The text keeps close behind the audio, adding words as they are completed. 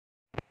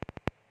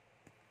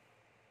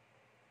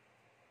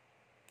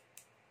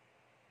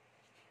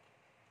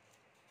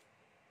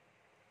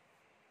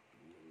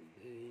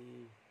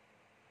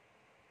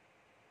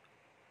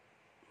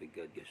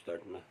God,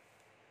 start na.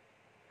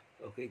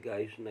 Okay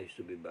guys, nice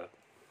to be back.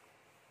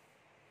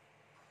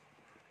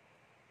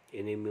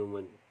 Any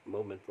moment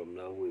from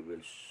now, we will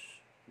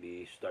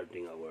be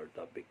starting our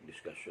topic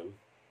discussion.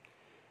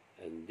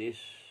 And this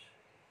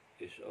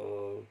is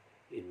all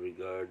in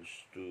regards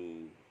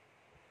to,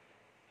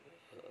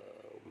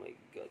 oh my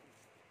God,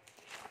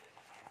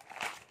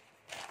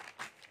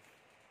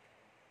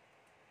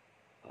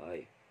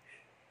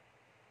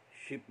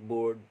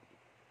 shipboard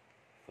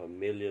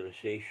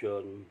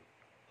familiarization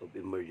of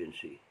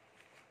emergency.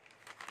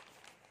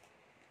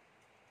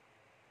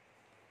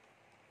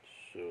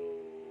 So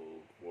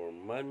for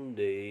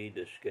Monday,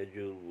 the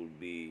schedule will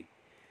be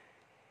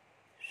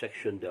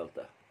section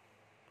Delta.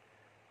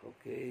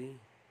 Okay.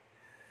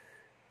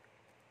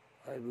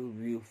 I will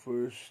view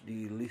first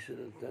the list of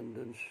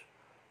attendance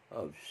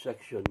of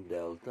section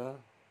Delta.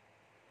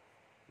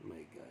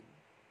 My God.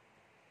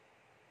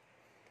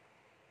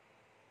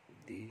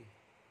 The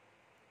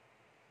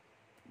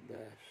best.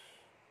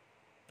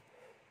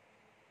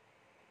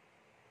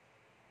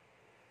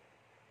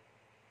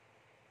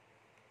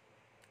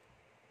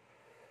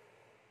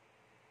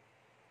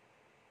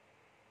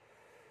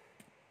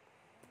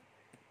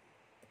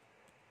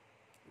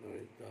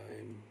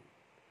 Maritime.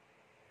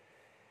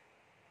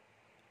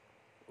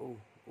 Oh,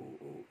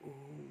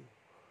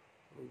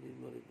 the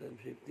maritime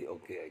safety.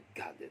 Okay, I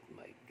got it.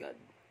 My God.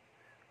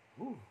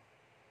 Whew.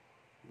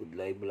 Good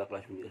live mula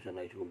class mo, hindi ka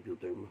sanay sa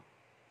computer mo.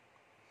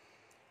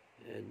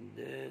 And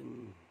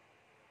then,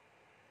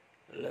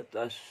 let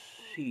us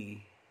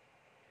see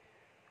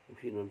kung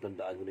sino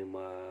tandaan ko na yung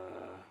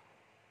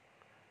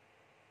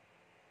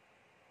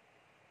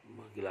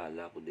mga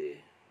kilala ko di,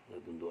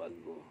 natunduan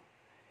ko.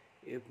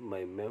 If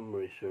my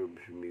memory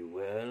serves me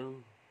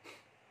well,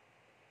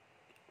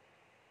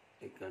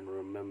 I can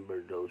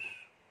remember those.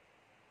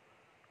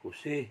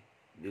 Jose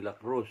de la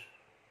Cruz.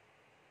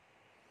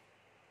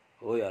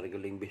 Hoy,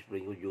 arigaling best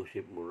friend ko,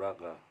 Joseph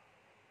Muraca.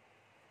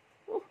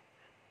 Oh.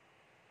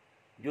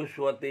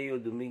 Joshua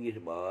Teo Dominguez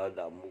ba?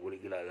 Damo ko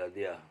kilala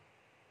dia.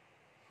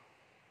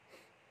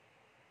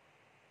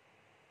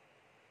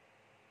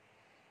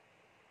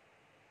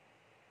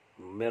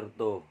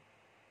 Merto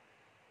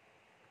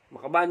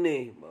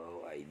Makabani.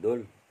 Oh,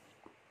 idol.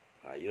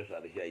 Ayos,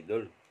 ari si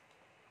idol.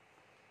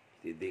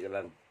 Titi ka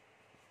lang.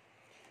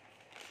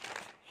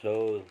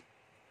 So,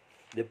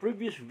 the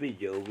previous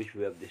video which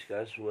we have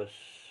discussed was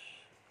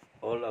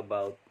all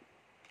about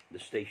the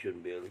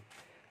station bill.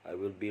 I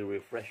will be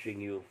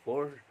refreshing you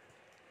for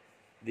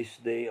this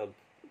day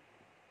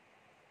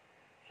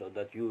so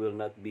that you will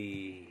not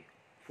be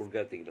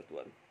forgetting that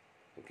one.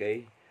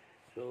 Okay?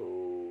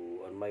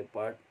 So, on my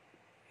part,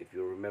 if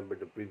you remember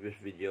the previous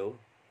video,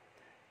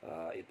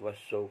 it was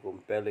so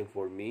compelling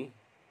for me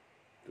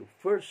to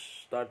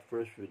start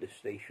first with the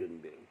station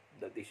bill.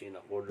 That is in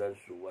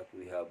accordance to what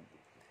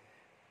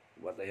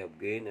I have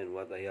gained and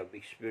what I have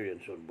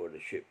experienced on board the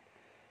ship.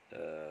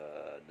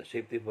 The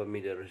safety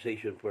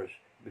familiarization first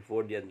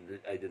before the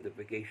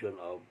identification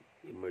of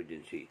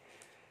emergency.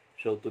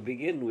 So to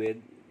begin with,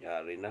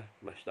 yari na,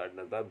 ma-start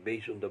na ta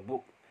based on the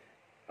book.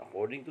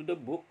 According to the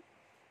book,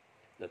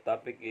 the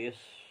topic is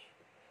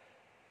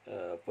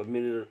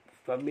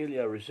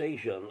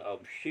familiarization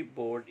of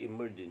shipboard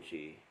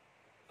emergency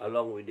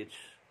along with its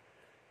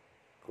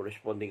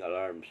corresponding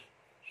alarms.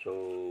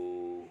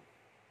 So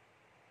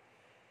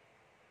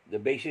the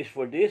basis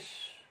for this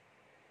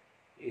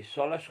is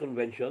SOLAS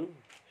Convention,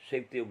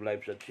 Safety of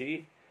Lives at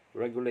Sea,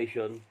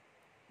 Regulation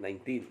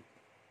 19.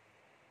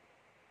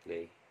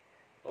 Okay.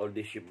 All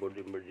these shipboard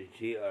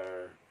emergency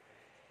are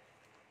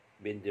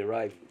been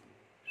derived.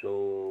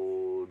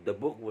 So the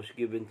book was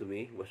given to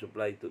me, was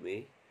supplied to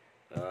me.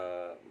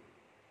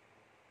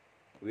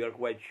 We are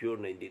quite sure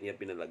na hindi niya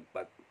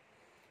pinalagpat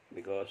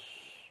because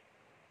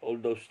all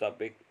those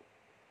topic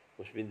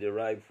was been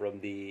derived from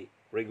the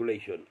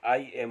regulation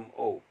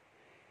IMO.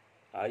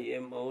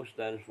 IMO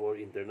stands for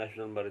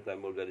International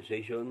Maritime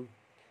Organization,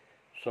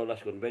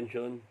 SOLAS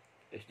Convention,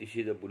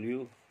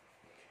 STCW,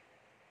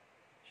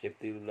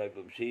 Safety of Life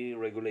of Sea,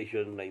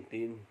 Regulation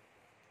 19,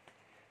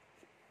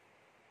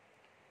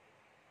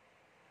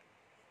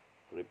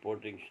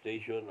 reporting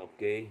station.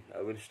 Okay,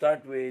 I will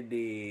start with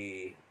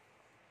the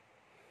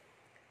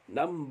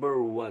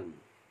number 1,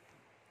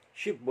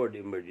 shipboard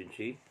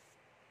emergency,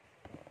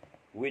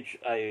 which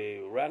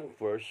I rank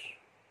first,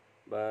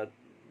 but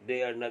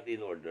they are not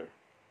in order.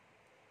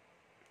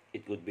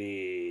 It could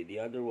be the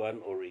other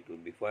one or it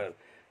could be fire.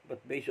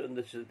 But based on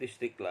the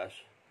statistic class,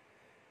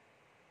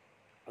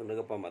 ang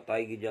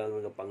nagapamatay gidyan,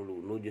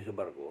 nagapangluno dyan sa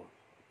barko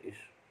is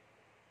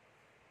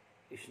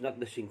not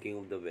the sinking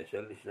of the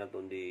vessel, it's not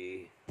on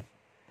the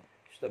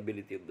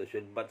stability of the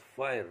ship, but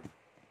fire.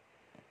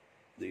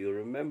 Do you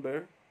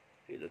remember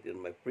that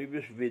in my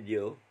previous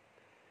video,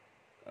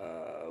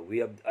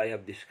 I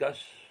have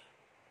discussed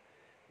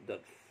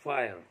that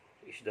fire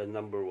is the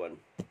number 1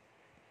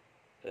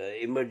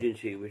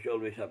 emergency which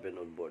always happen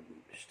on board.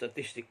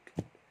 Statistic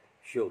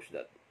shows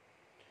that.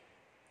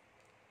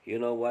 You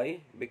know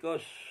why?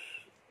 Because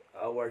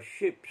our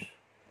ships,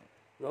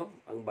 no,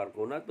 ang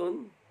barko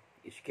naton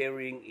is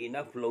carrying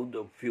enough load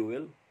of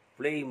fuel,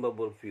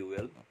 flammable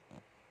fuel.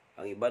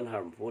 Ang iban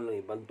harmful, ang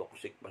iban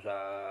toxic pa sa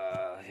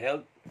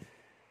health,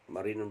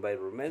 marine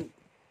environment,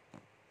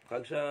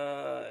 kag sa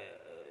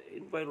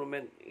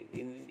environment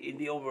in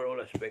the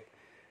overall aspect.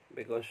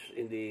 Because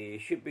in the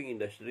shipping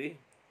industry,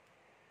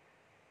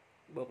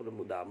 bako na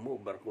mo damo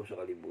barko sa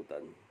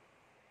kalibutan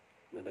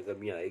na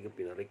nagamiyay,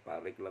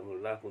 pinarik-parik lang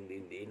wala,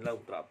 kundi indiin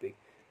lang traffic.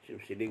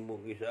 Siling mo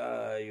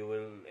kisa, you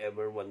will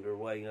ever wonder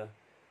why nga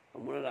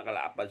amo na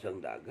nakalapad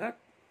sang dagat.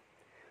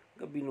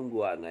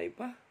 Kabinungguanay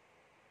pa.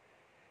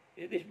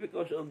 It is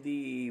because of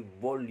the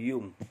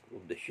volume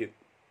of the ship.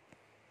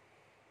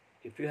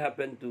 If you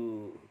happen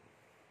to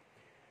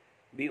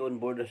be on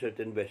board a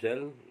certain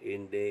vessel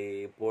in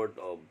the port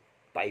of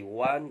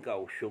Taiwan,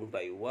 Kaohsiung,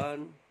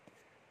 Taiwan,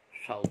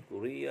 South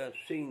Korea,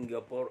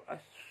 Singapore,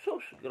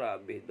 sos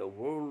grabe, the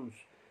world's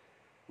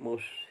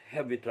most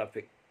heavy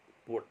traffic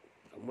port.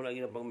 Ang muna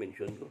ginapang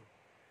mention ko.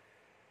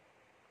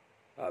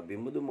 Sabi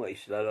mo doon mga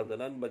isla lang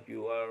tanan, but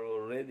you are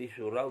already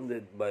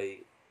surrounded by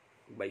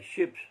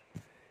ships.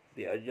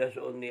 They are just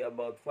only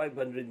about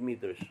 500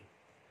 meters.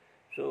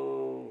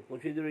 So,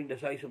 considering the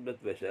size of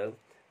that vessel,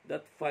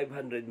 that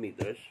 500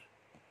 meters,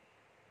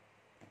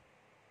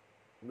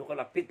 no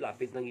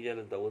kalapit-lapit ng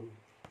ganyan ng taon.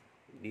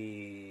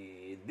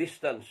 The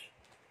distance,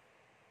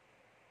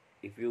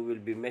 if you will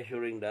be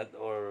measuring that,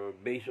 or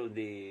based on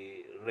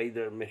the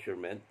radar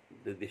measurement,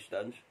 the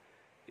distance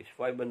is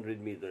 500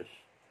 meters.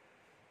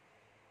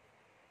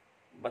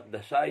 But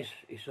the size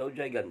is so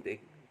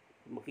gigantic,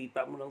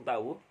 makita mo ng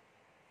tao,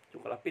 so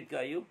kalapit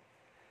kayo.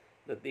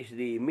 That is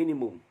the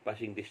minimum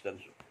passing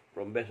distance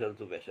from vessel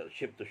to vessel,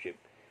 ship to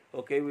ship.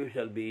 Okay, we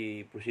shall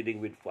be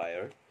proceeding with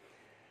fire.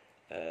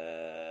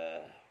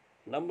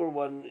 Number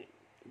one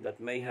that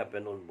may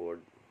happen on board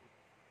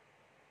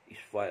is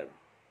fire.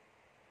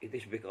 It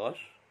is because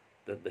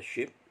that the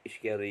ship is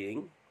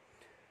carrying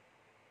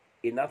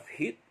enough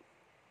heat,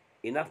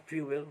 enough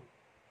fuel,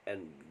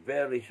 and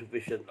very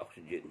sufficient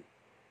oxygen.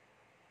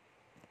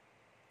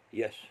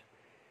 Yes,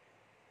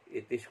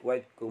 it is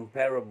quite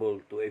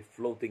comparable to a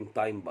floating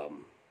time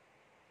bomb.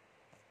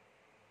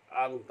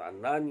 Ang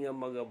tanan nga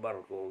mga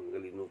barko,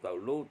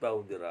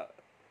 galinutaw-lutaw dira,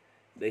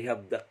 they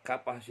have the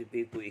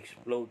capacity to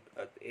explode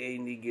at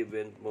any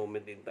given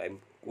moment in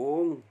time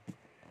kung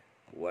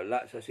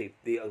wala sa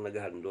safety ang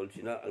nagahandol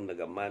sina, ang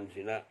nagaman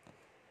sina.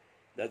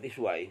 That is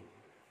why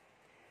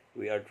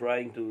we are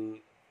trying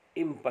to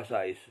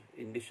emphasize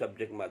in this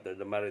subject matter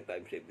the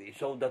maritime safety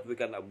so that we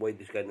can avoid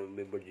this kind of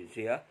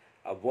emergency.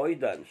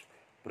 Avoidance,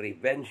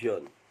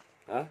 prevention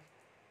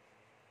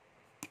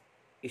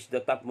is the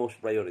topmost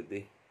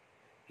priority.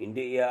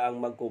 Hindi iya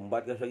ang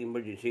magkumbat ka sa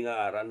emergency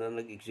nga ara na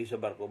nag-exist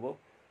sa barko mo.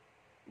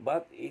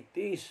 But it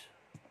is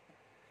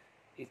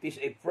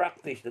a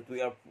practice that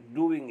we are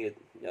doing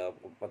it.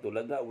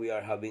 Patulad na, we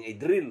are having a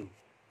drill,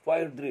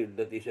 fire drill,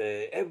 that is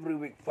every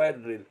week fire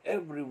drill,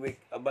 every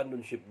week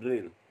abandoned ship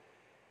drill.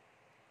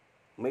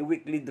 May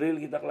weekly drill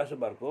kita klas sa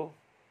barko.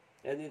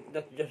 And it's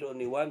not just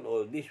only one,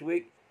 or this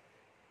week,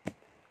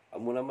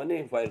 amo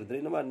naman fire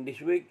drill naman.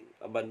 This week,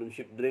 abandoned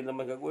ship drill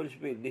naman kag oil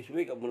spill. This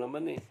week, amo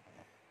naman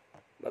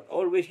But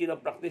always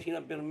kina-practice,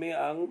 kina-pirme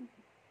ang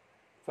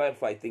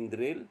firefighting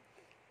drill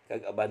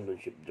kag abandoned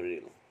ship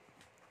drill.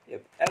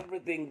 If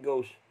everything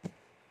goes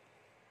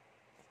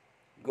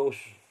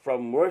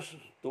from worse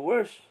to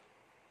worse,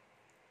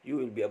 you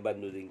will be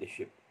abandoning the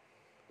ship.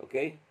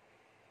 Okay?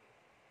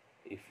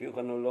 If you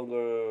can no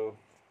longer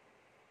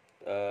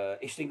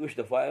extinguish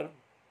the fire,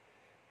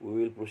 we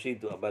will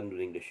proceed to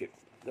abandoning the ship.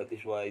 That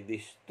is why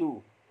these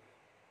two,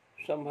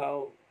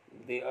 somehow,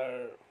 they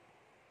are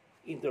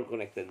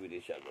interconnected with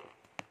each other.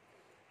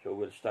 So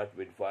we'll start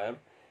with fire,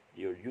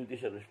 your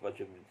duties and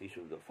responsibilities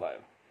of the fire.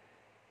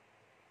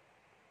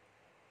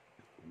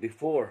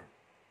 Before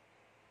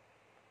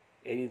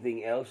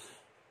anything else,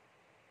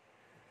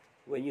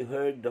 when you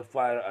heard the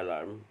fire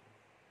alarm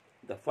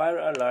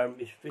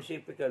is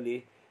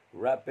specifically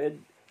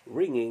rapid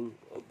ringing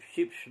of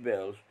ship's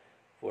bells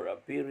for a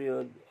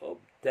period of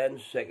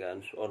 10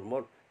 seconds or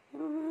more.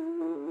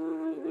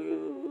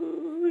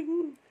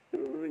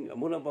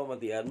 Amo na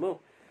pamatian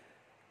mo.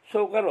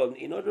 So karon,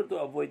 in order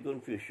to avoid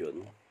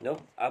confusion,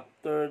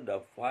 after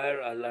the fire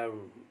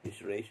alarm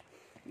is raised,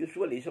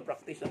 usually sa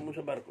practice mo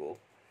sa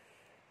barko,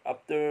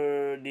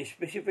 after the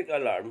specific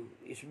alarm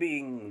is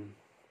being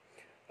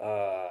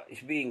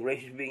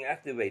raised, is being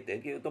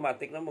activated, kaya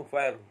automatic na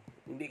mag-fire.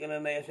 Hindi ka na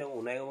naya sa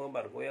una yung mga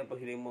barko. Yan, pag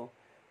siling mo,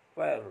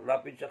 fire,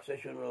 rapid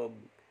succession of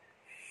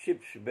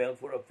ship's bell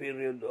for a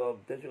period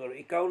of 10 seconds.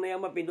 Ikaw na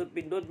yung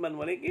mapindot-pindot,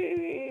 manually,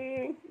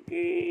 king,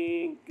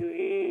 king,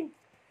 king.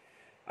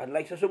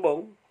 Unlike sa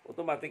subong,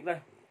 automatic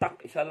na.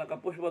 Tak, isa lang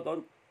ka push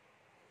button,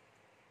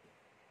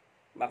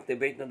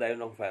 ma-activate na dahil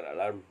ng fire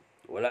alarm.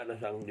 Wala na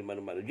siyang di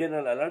man-mano.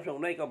 General alarm, so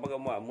na ikaw pag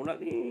muna,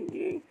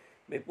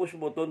 may push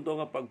button to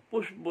nga pag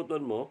push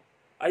button mo,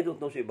 I don't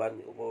know si Iban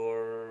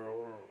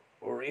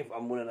or if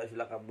amuna na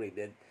sila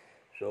ka-braided.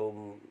 So,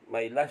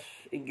 my last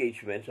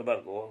engagement sa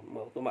barko,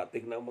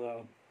 automatic na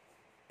mga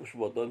push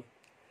button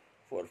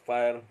for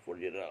fire, for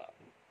general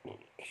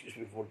excuse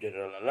me, for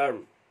general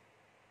alarm.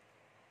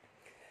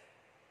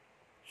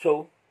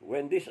 So,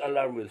 when this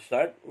alarm will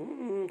start,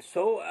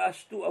 so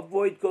as to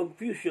avoid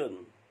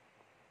confusion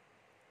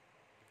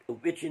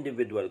of each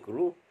individual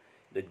crew,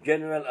 the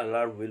general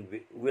alarm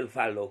will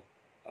follow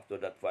after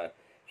that fire.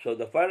 So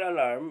the fire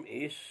alarm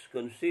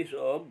consists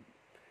of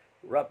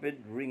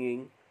rapid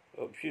ringing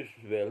of ship's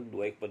bell.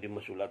 Duway pa di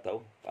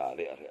masulataw.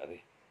 Ari.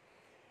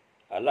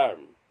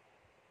 Alarm.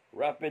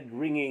 Rapid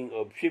ringing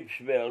of ship's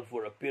bell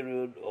for a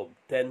period of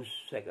 10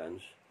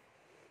 seconds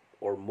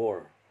or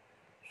more.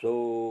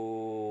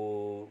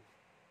 So,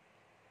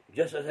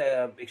 just as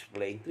I have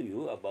explained to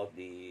you about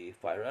the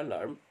fire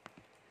alarm,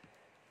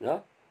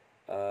 no?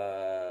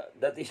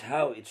 That is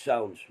how it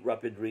sounds,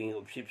 rapid ringing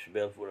of ship's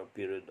bell for a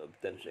period of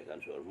 10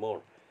 seconds or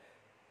more.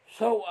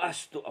 So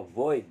as to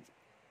avoid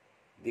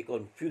the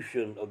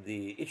confusion of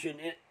each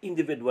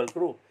individual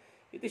crew.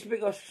 It is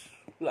because,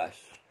 class,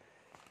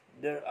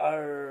 there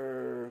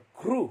are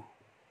crew,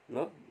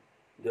 no?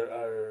 There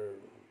are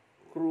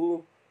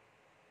crew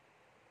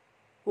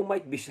who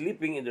might be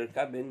sleeping in their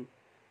cabin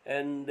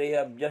and they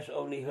have just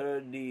only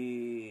heard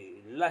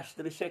the last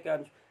 3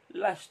 seconds,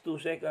 last 2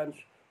 seconds,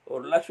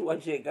 or last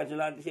 1 second,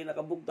 sila natin sila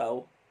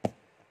nakabugtaw.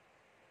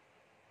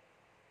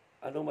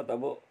 Anong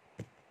matabo?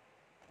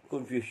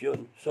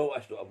 Confusion. So,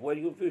 as to avoid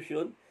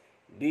confusion,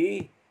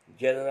 the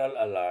general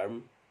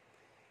alarm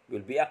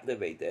will be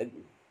activated.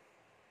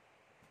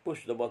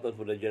 Push the button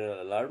for the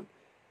general alarm.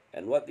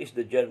 And what is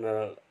the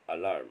general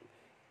alarm?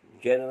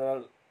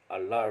 General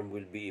alarm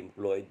will be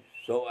employed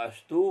so as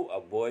to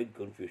avoid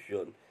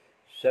confusion.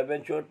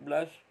 7 short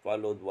blasts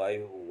followed by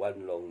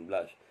 1 long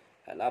blast.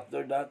 And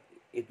after that,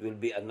 it will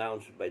be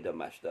announced by the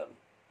master.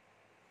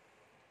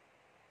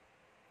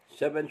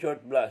 7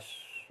 short blasts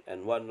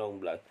and 1 long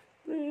blast.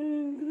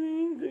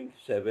 7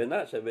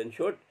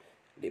 short,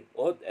 lip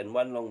out, and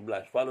 1 long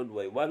blast, followed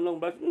by 1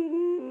 long blast,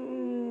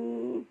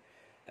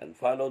 and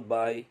followed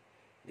by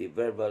the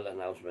verbal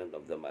announcement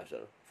of the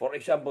master. For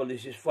example,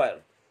 this is fire.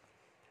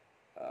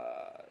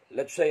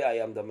 Let's say I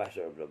am the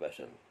master of the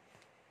vessel.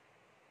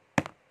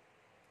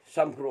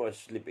 Some crew are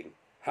sleeping.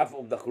 Half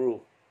of the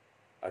crew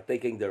are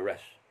taking their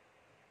rest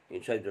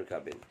inside their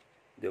cabin.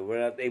 They were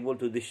not able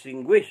to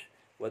distinguish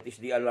what is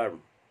the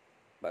alarm.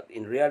 But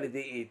in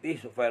reality, it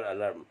is a fire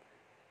alarm.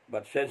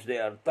 But since they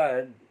are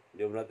tired,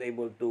 they were not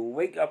able to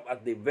wake up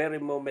at the very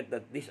moment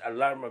that this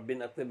alarm has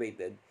been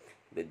activated.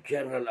 The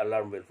general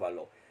alarm will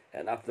follow.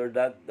 And after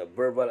that, the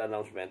verbal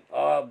announcement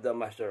of the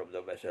master of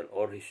the vessel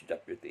or his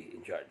deputy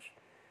in charge.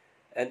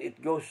 And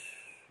it goes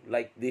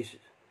like this,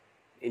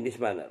 in this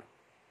manner.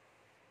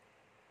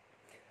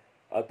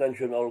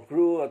 Attention all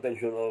crew,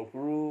 attention all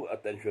crew,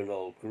 attention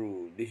all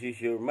crew. This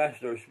is your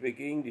master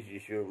speaking, this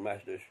is your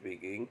master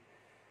speaking.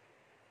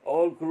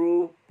 All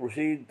crew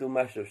proceed to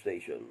master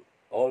station.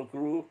 All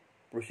crew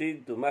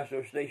proceed to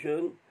master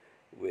station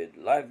with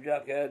life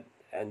jacket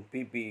and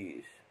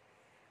PPEs.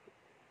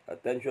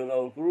 Attention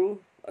all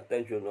crew,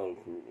 attention all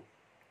crew.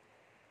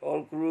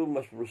 All crew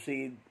must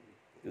proceed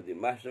to the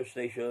master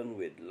station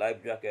with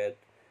life jacket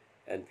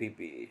and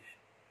PPEs.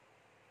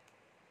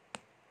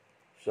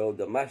 So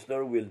the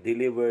master will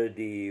deliver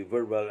the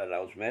verbal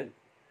announcement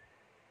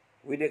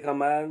with the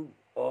command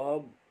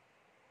of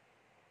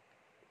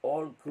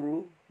all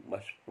crew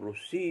must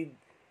proceed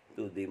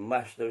to the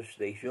master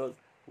station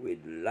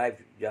with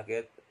life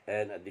jacket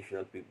and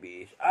additional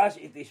PPEs as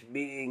it is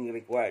being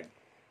required.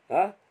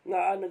 Ha?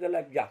 Nga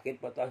naga-life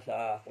jacket pa ta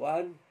sa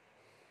kwan?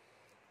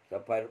 Sa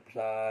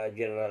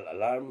general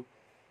alarm.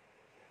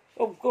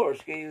 Of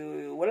course, kay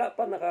wala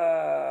pa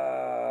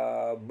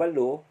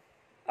nakabalo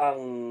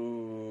ang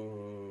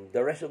the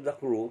rest of the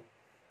crew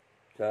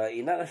sa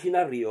ina nga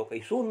senaryo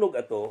kay sunog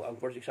ato. Ang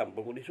first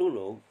example kung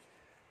sunog,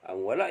 ang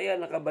wala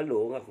yan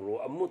nakabalo nga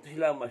crew, amot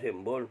sila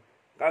ma-assemble.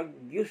 Kag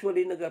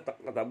usually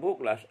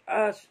nagatakatabo class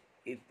as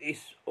it is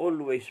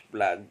always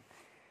planned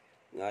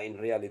nga in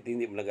reality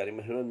hindi mo nagari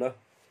masunod, no?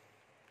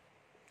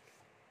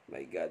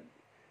 My God.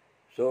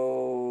 So,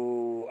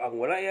 ang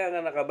wala yan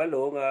nga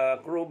nakabalo nga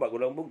crew bago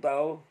lang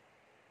bugtaw,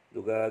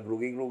 duga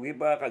grugi-grugi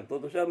pa kag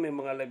tuto sa may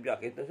mga life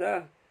jacket na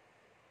sa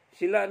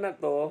sila na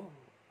to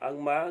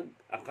ang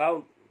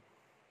mag-account,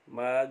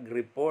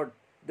 mag-report.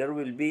 There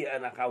will be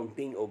an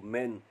accounting of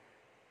men.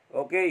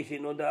 Okay,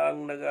 sino da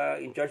ang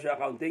in charge sa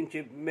accounting?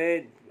 Chief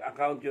med,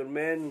 account your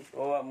men.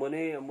 O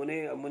amuni.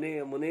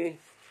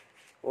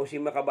 O si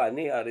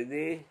Makabani,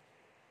 aridi.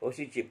 O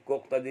si Chief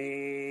Cook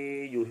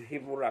tadi,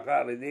 Yusuf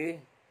Muraka, aridi.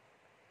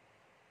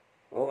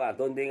 O nga,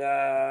 tondi nga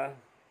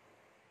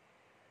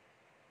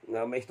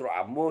maestro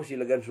amo, si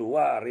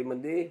Lagansuwa,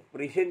 arimandi.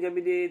 Present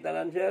kami di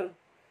tanan, sir.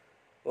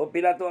 O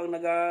pila to ang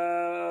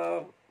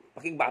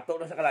pakigbato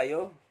na sa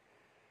kalayo.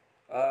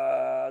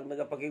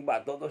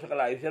 Nagapakigbato to sa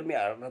kalayo, sir. May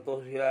araw na to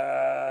sila,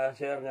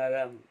 sir,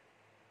 nga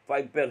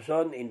 5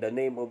 person in the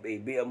name of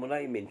AB. Amo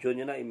na, i-mention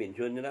nyo na.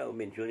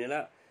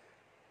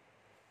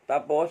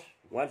 Tapos,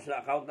 once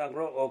na account ng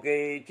crew,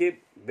 okay, Chief,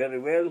 very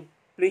well,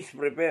 please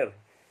prepare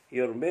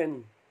your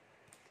men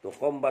to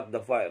combat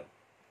the fire.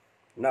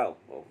 Now,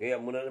 okay,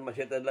 amo na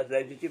masetad last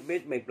time si Chief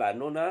Mate, may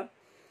plano na.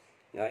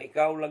 nga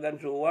ikaw lagan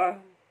suwa,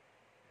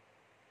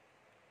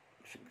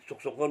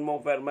 suksukon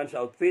mo fireman's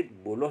outfit,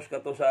 bulos ka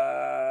to sa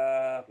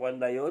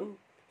kwan dayon,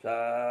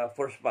 sa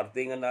first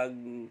party nga nag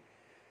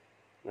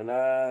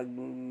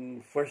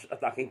first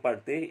attacking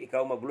party,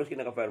 ikaw mabulos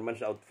kinaka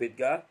fireman's outfit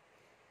ka.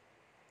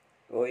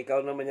 O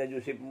ikaw naman niya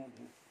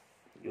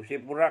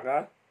Joseph Murak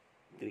ha.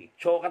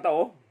 Diretso ka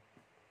to.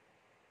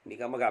 Hindi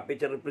ka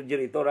magapit sa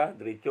refrigerator ha.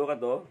 Diretso ka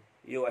to.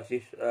 You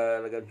assist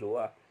lagan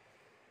suwa.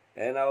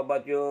 And how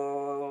about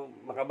yung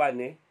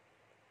Makabane?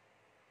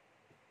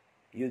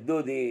 You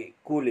do the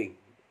cooling.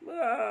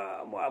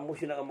 Mo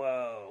sila ang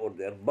mga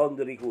order.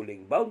 Boundary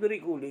cooling.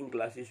 Boundary cooling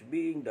class is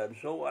being done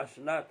so as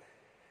not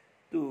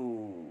to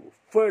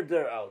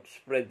further out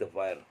spread the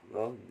fire.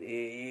 No?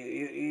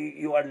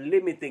 You are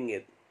limiting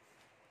it.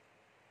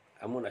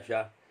 Amo na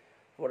siya.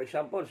 For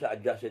example, sa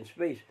adjacent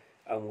space,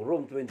 ang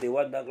room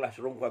 21 na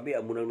classroom kami,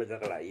 amo nang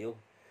nagkakalayo.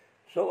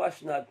 So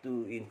as not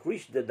to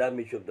increase the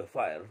damage of the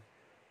fire,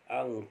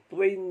 ang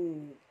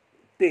 21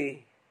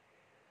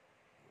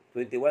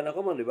 ako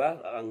man, di ba?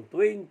 Ang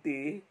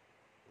 21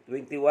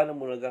 ang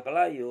muna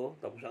nagkakalayo,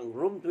 tapos ang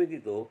room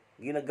 22,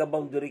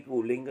 ginaga-boundary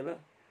cooling ka na.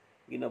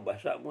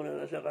 Ginabasa mo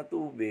na sa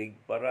katubig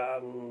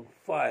para ang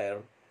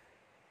fire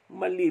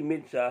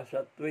malimit sa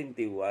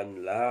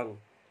 21 lang.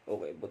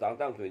 Okay,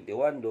 butang-tang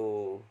 21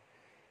 do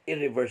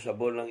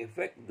irreversible ng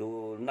effect,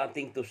 do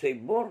nothing to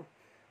save more.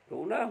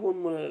 So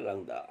unahon mo na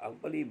lang ang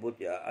palibot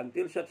ya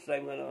until such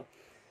time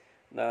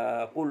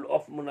na cool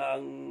off mo na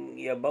ang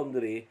iya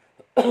boundary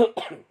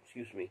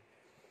excuse me,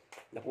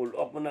 na cool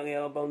off mo na ang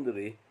iya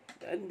boundary,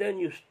 and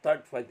then you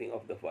start fighting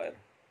off the fire.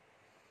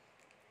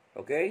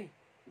 Okay,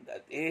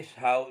 that is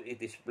how it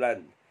is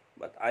planned,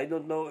 but I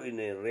don't know in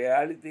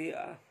reality.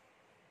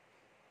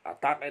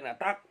 Attack and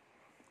attack.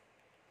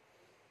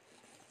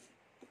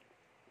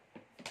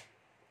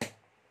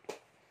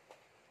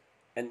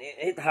 And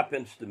it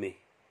happens to me.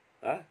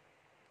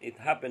 It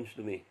happens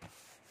to me.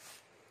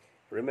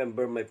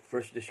 Remember my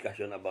first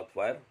discussion about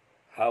fire?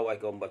 How I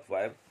combat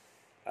fire?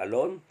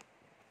 Alone?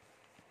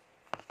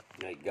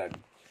 My God.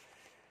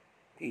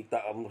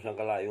 Kita mo sa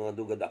kalayo nga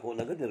dugad ako.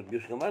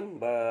 Nag-nervous naman.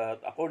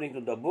 But according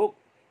to the book,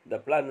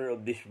 the planner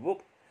of this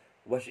book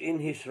was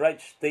in his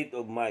right state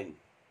of mind.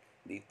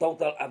 The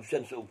total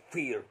absence of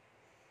fear.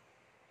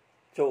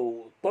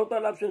 So,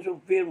 total absence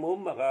of fear mo,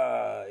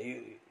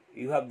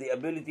 you have the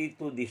ability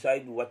to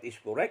decide what is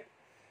correct,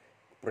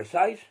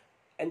 precise,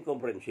 and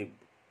comprehensive.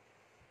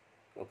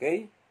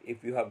 Okay?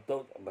 If you have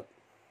thought, but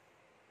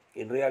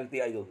in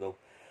reality, I don't know.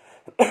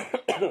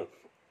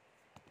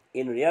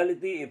 In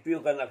reality, if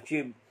you can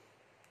achieve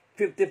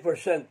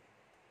 50%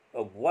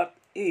 of what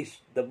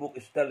is the book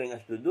is telling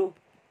us to do,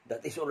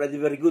 that is already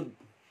very good.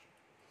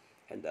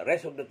 And the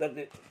rest of the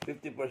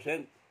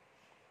 50%,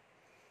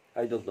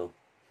 I don't know.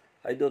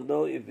 I don't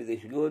know if it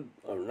is good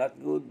or not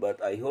good, but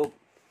I hope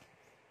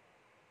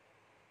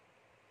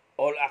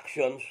all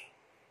actions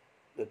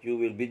that you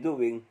will be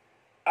doing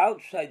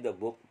outside the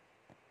book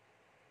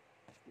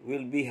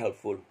will be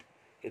helpful.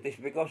 It is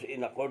because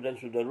in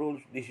accordance with the rules,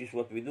 this is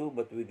what we do,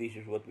 but this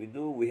is what we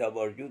do. We have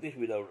our duties,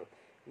 we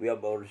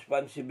have our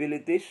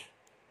responsibilities.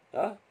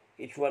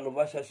 Each one of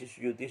us has his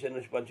duties and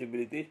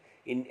responsibilities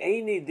in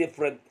any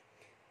different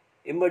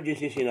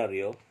emergency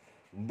scenario.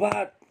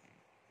 But,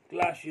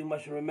 class, you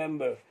must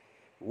remember,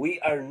 we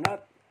are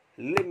not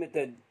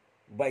limited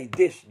by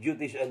these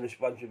duties and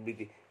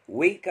responsibility.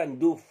 We can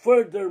do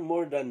further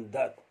more than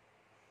that.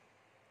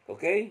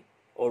 Okay?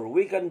 Or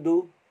we can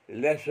do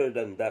lesser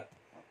than that.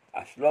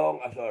 As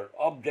long as our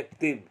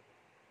objective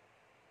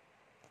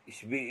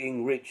is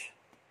being reached.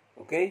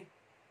 Okay?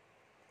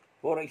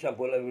 For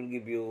example, I will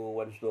give you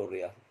one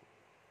story.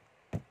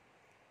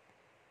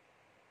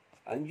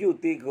 Ang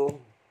duty ko,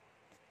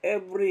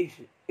 every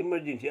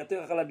emergency, ito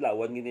yung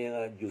kaladlawan, gini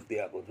yung duty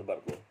ako sa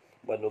barko.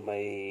 One of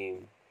my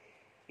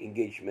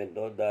engagement,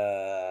 no?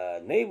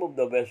 The name of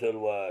the vessel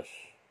was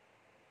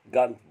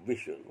Gun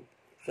Vision.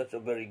 Such a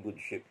very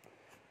good ship.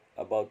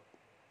 About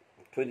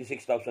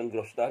 26,000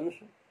 gross tons.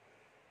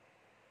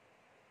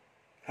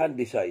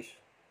 Handy size.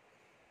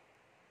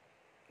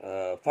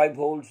 5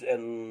 holds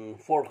and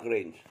 4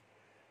 cranes.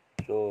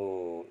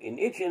 So, in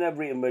each and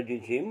every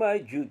emergency, my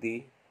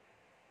duty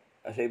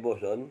as a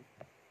bosun,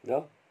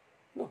 no,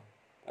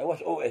 I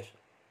was OS.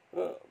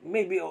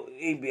 Maybe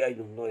AB, I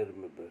don't know, I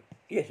remember.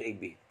 Yes,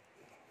 AB.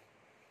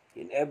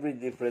 In every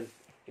different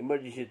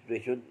emergency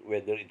situation,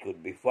 whether it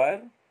could be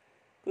fire,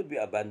 could be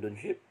abandoned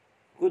ship,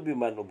 could be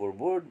man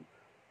overboard,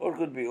 or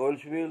could be oil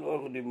spill,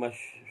 or could be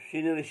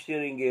machinery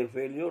steering gear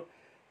failure,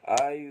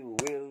 I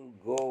will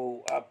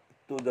go up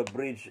to the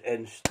bridge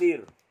and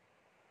steer.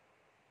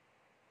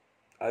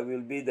 I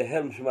will be the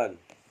helmsman.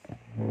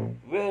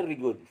 Very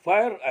good.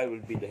 Fire, I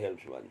will be the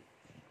helmsman.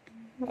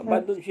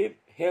 Abandoned ship,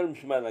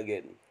 helmsman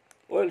again.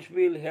 Oil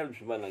spill,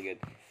 helmsman again.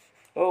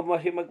 O,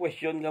 masih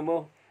mag-question ka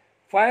mo,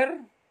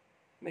 fire,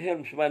 may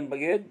helmsman ba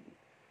gid?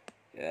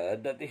 Yeah,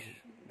 that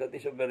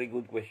is a very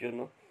good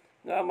question, no?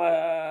 Nga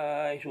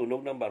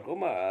maisunog ng barko,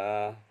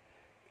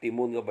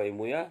 timon ka pa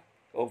mo ya.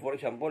 O for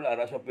example,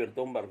 ara sa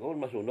pirtong barko,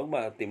 masunog,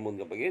 timon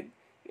ka pa gid.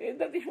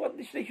 That is what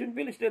the station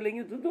bill is telling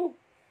you to do.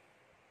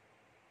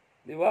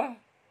 Di ba?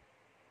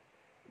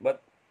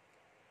 But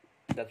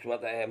that's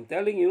what I am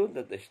telling you,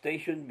 that the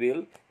station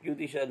bill,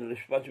 duties and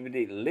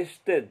responsibility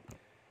listed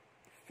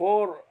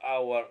for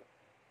our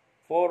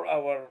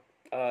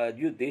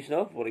duties,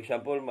 no? For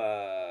example,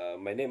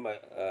 my name,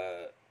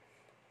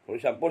 for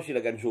example, sila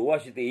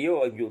Gansuwa, si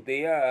Tiyo, ang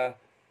duty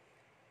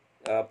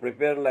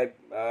prepare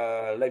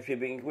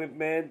life-saving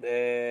equipment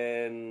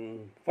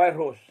and fire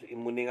hose.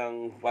 Imuning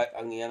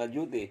ang iyan na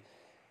duty.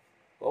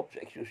 Oops,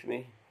 excuse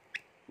me.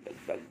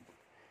 Dagdag.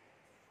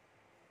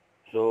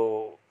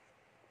 So,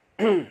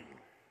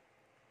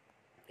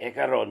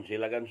 karon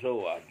sila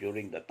Gansuwa,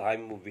 during the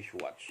time of his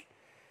watch,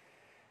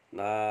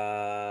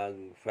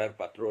 nag-fire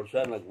patrol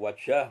siya,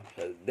 nag-watch siya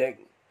sa deck.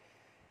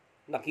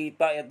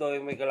 Nakita ito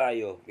yung may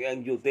kalayo. Kaya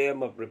ang duty,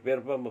 ma-prepare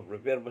pa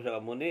sa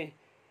kamuni.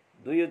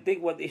 Do you think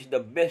what is the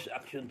best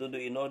action to do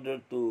in order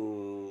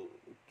to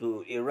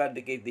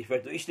eradicate this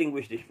fire, to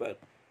extinguish this fire?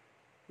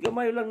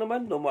 Gamay lang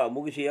naman,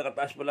 mugi siya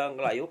kataas pa lang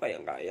ang kalayo,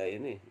 kaya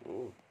yun eh.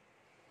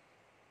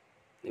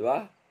 Di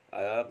ba?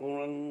 Kung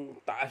ang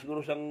taas guro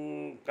sang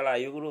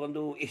kalayo, guro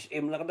kando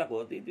SM lang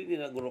kadako, hindi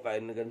na guro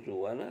kain na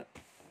Gansuwa na.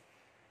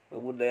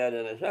 Magbudaya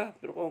na siya.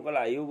 Pero kung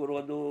kalayo,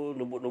 guro kando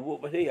nubo-nubo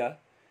pa siya,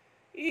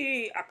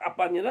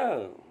 i-akapan niya na.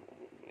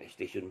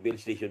 Station bill,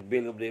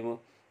 kabli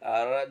mo.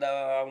 Ara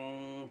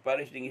ang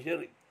fire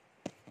extinguisher.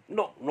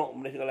 No,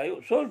 muna siya kalayo.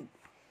 Sold.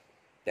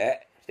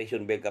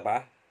 Station bill ka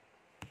pa.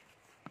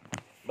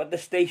 But the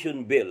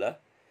station bill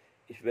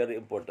is very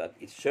important.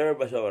 It serves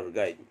as our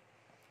guide.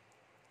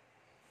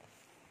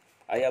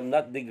 I am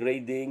not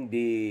degrading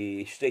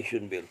the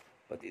station bill,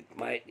 but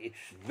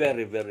it's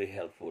very, very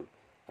helpful.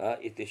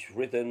 It is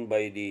written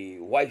by the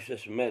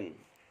wisest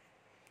men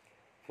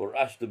for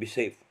us to be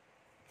safe.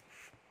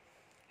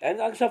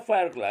 And ang sa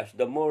fire class,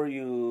 the more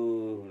you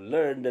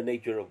learn the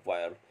nature of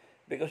fire,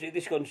 because it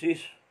is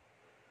consists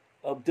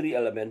of 3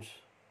 elements.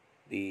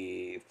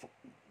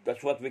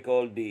 That's what we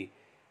call the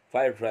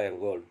fire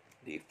triangle.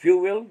 The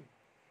fuel,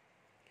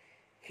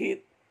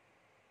 heat,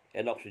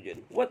 and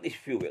oxygen. What is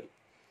fuel?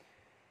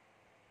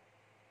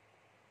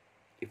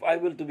 If I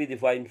will to be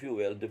define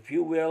fuel, the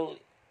fuel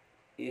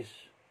is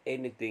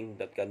anything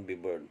that can be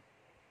burned.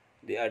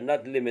 They are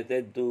not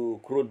limited to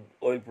crude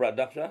oil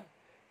products,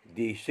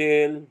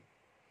 diesel,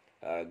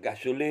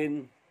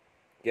 gasoline,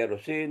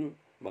 kerosene,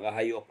 mga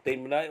high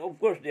octane na.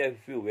 Of course, they have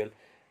fuel,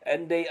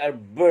 and they are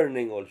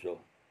burning also.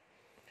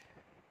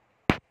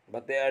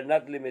 But they are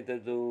not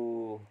limited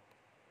to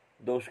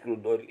those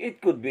crude oil. It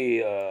could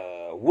be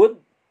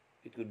wood.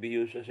 It could be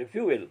used as a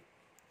fuel.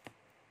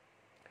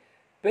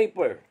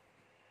 Paper.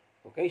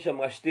 Okay, sa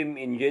mga steam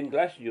engine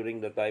class,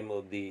 during the time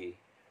of the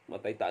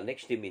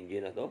Titanic, steam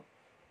engine na to,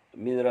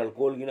 mineral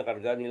coal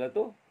ginakarga nila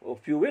to, o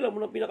fuel,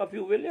 amo na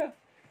pinaka-fuel ya.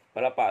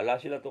 Para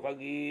pala sila to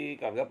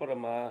karga para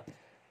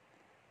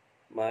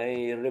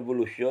may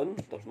revolution,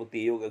 tapos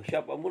magtiyog ang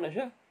shop, amo na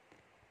siya.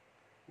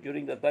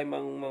 During the time,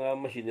 ang mga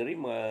machinery,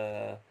 mga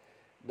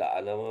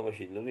daan ng mga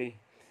machinery.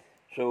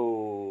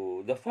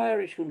 So, the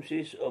fire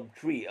consists of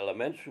 3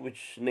 elements,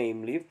 which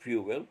namely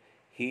fuel,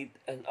 heat,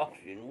 and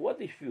oxygen. What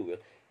is fuel?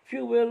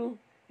 Fuel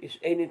is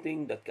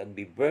anything that can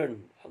be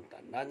burned. Ang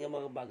tanan ng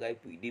mga bagay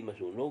pwede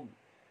masunog.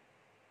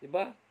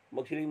 Diba?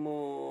 Magsiling mo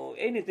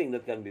anything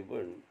that can be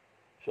burned.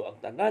 So,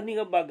 ang tanan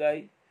ng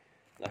bagay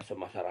na sa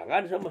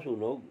masarangan sa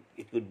masunog,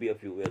 it could be a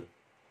fuel.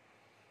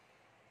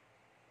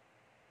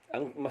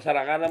 Ang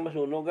masarangan na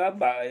masunog,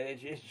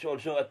 it's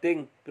also a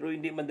thing, pero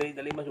hindi man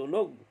dali-dali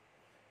masunog.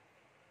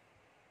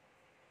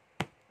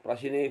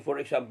 Kasi for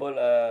example,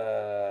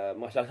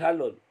 mga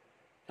salsalon.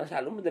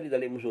 Salsalon,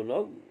 madali-dali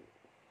masunog.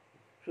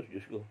 Sus,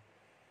 Diyos ko.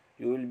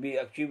 You will be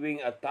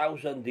achieving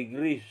 1,000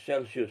 degrees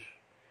Celsius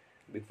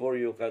before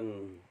you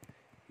can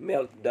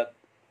melt that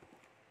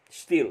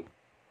steel.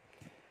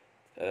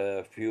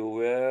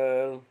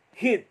 Fuel,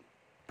 heat.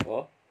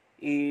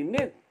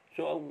 Init.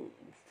 So, ang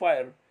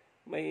fire,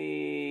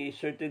 may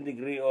certain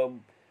degree of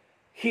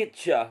heat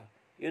siya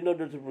in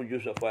order to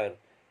produce a fire.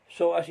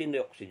 So, as in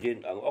the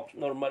oxygen, ang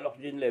normal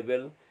oxygen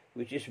level,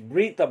 which is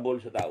breathable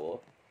sa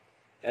tao,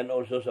 and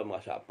also sa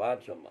mga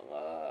sapat, sa mga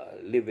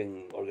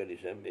living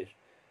organism is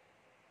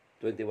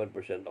 21%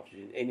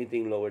 oxygen.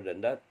 Anything lower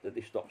than that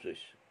is toxic.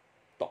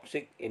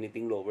 Toxic,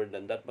 anything lower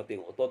than that, pati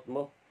yung utot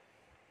mo.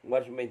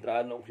 Mas may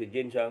intrahan ng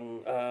oxygen,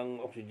 ang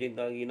oxygen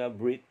na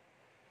gina-breathe,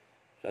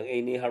 sang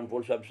any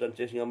harmful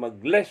substances nga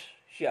mag-less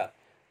siya,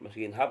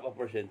 maskin half a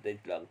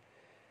percentage lang,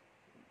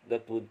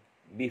 that would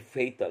be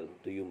fatal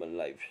to human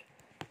lives.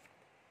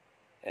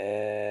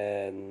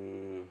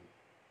 And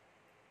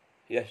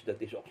yes,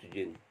 that is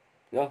oxygen.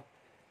 No?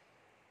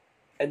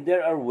 And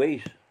there are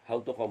ways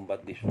how to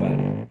combat this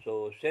fire.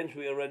 So, since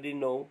we already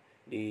know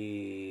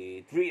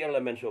the 3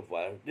 elements of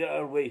fire, there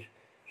are ways.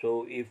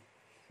 So, if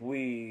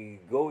we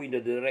go in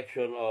the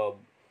direction of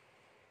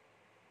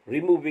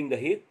removing the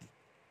heat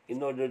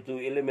in order to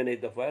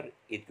eliminate the fire,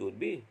 it could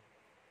be.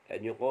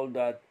 And you call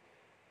that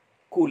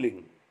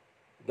cooling.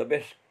 The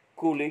best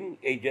cooling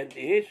agent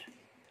is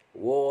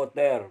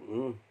water.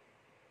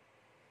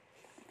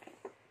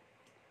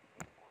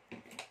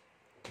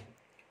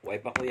 Why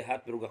pa ko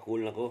yahat pero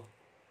gakul na ko.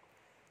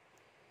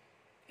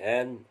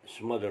 And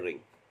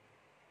smothering.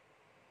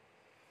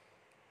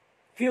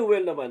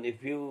 Fuel naman, if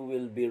you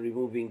will be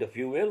removing the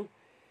fuel,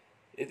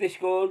 it is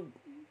called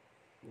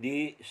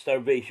the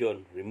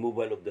starvation,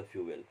 removal of the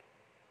fuel.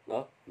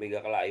 No? May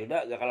gakalayo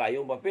na,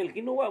 gakalayo ang papel.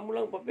 Kinuha mo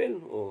lang papel.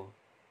 Oh.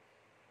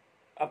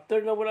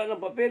 After na wala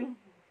ng papel,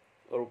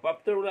 or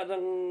after wala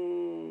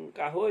ng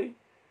kahoy,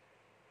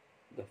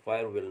 the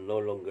fire will no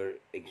longer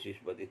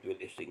exist but it will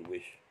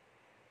extinguish.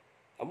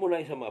 Amo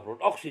na sa mga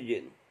approach.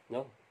 Oxygen.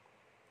 No?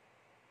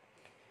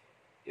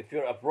 If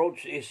your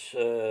approach is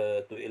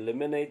to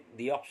eliminate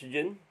the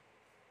oxygen,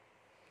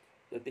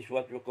 that is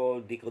what we call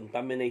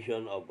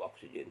decontamination of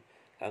oxygen.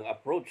 Ang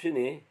approach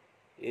ni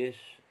is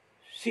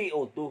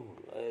CO2.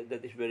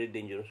 That is very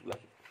dangerous.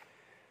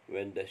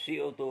 When the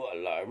CO2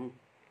 alarm,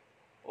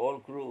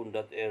 all crew in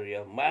that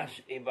area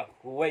must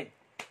evacuate.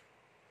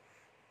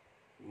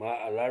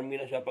 Ma-alarm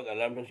na siya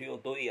pag-alarm ng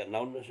CO2,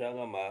 i-announce na siya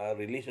nga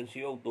ma-release ang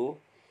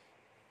CO2.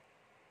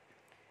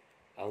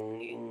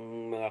 Ang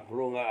mga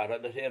crew nga ara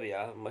sa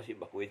area, mas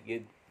evacuate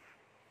gid.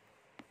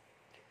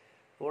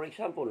 For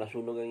example,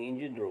 nasunog ang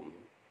engine room.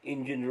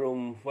 Engine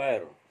room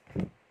fire.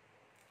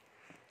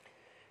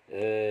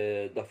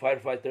 The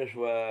firefighters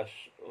was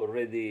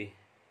already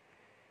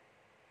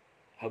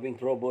having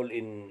trouble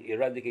in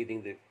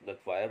eradicating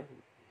that fire,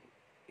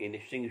 in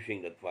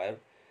extinguishing that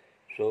fire.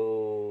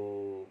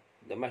 So,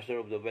 the master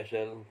of the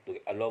vessel,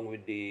 along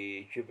with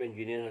the chief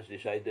engineer, has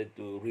decided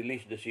to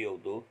release the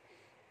CO2.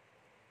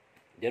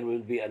 There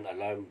will be an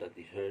alarm that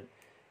is heard,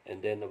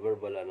 and then a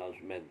verbal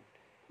announcement.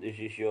 This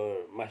is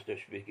your master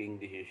speaking,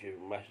 this is your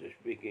master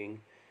speaking.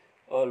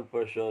 All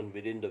person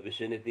within the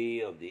vicinity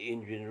of the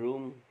engine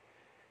room,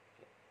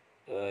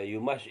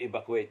 you must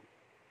evacuate,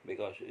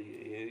 because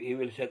he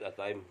will set a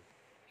time.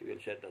 He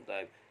will set a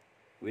time.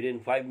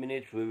 Within 5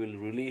 minutes, we will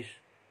release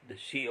the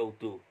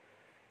CO2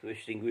 to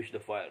extinguish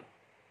the fire.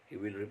 He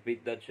will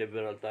repeat that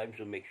several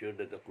times to make sure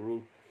that the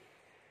crew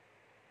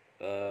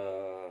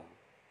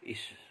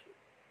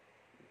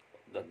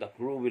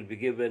will be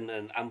given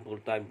an ample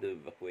time to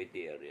evacuate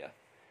the area.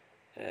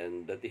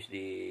 And that is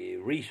the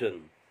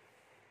reason,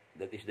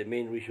 that is the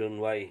main reason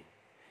why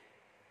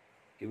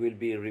he will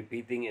be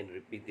repeating and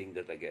repeating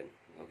that again.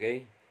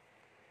 Okay?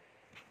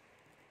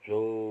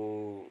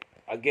 So,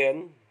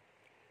 again,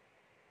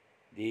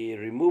 the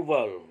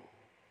removal,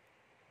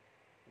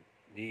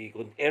 the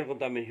air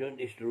contamination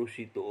is through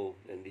C2O,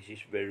 and this is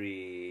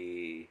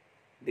very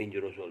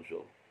dangerous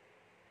also.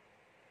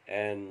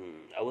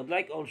 And I would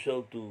like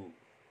also to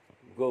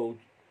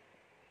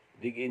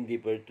dig in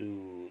deeper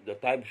to the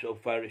types of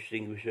fire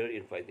extinguisher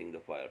in fighting the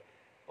fire.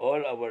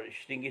 All our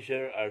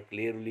extinguisher are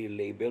clearly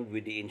labeled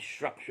with the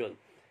instruction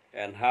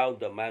and how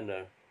the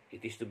manner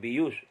it is to be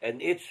used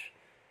and its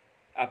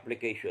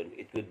application.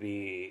 It could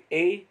be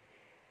A,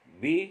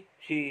 B,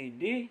 C,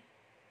 D.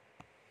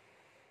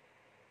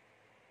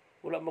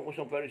 Wala man ko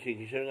sa fire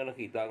extinguisher nga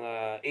nakita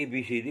nga A,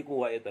 B, C, D,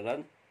 kuha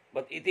itanan.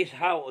 But it is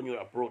how on your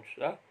approach,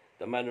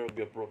 the manner of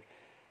your approach.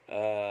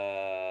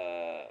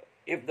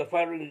 If the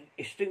fire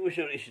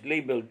extinguisher is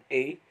labeled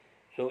A,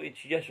 so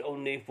it's just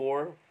only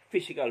for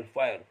physical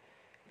fire.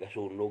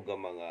 Kasunog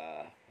ang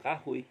mga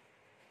kahoy,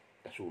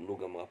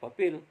 kasunog ang mga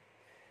papel,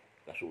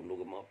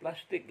 kasunog ang mga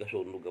plastic,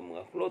 kasunog ang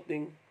mga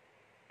clothing,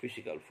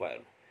 physical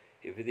fire.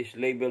 If it is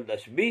labeled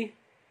as B,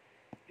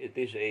 it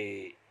is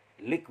a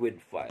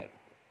liquid fire.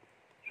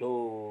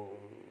 So,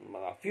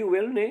 mga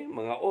fuel ni,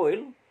 mga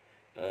oil,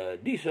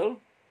 diesel,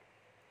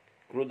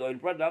 crude oil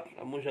products,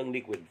 amon siyang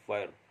liquid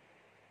fire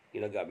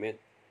ginagamit.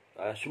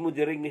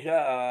 Smothering ni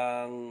siya,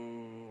 ang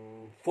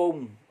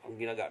foam ang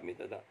ginagamit.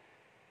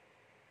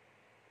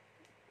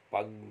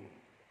 Pag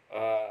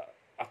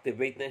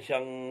activate na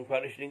siyang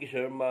fire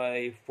extinguisher,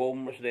 may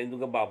foam na sila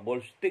yung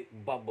bubbles, thick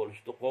bubbles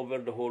to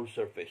cover the whole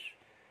surface.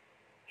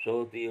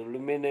 So, to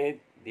eliminate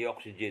the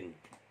oxygen.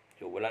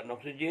 So, wala na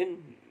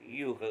oxygen,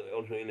 you can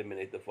also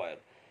eliminate the fire.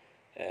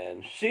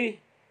 And C,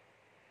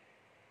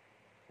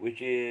 which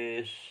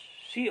is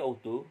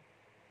CO2,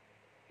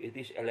 it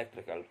is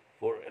electrical,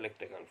 for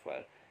electrical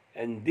fire.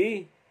 And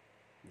D,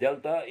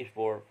 delta, is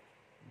for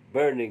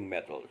burning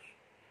metals.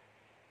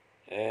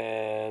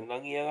 And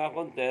ang iyang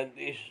content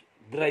is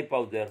dry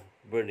powder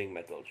burning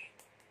metals.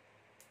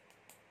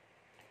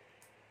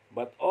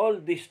 But all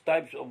these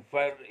types of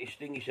fire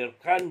extinguisher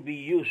can be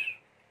used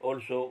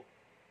also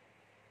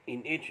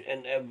in each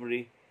and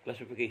every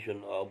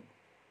classification of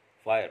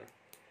fire.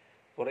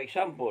 For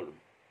example,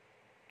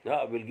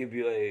 now I will give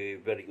you a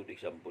very good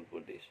example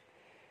for this.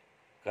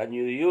 Can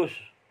you use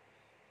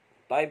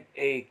type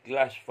A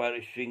class fire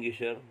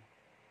extinguisher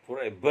for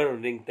a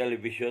burning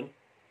television?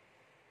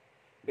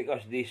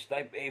 Because this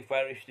type A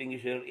fire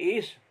extinguisher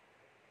is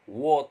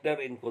water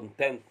in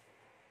content.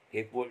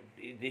 Okay,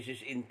 this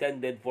is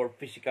intended for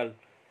physical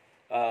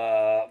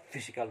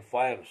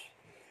fires.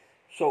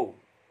 So,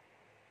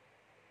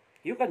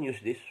 you can use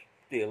this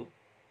still,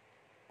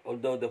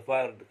 although the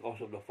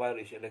cause of the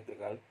fire is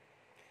electrical.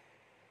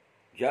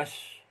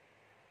 Just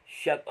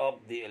shut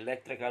off the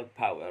electrical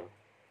power,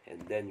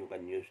 and then you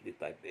can use the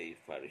type A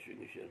fire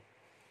extinguisher.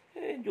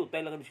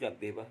 jutay lang ang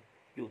diskarte ba?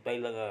 Jutay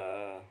lang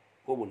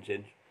common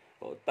sense.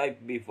 O, type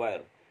B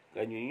fire.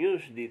 Can you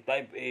use the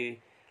type A,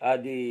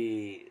 the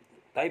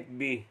type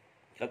B,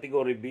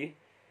 category B,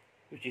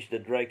 which is the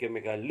dry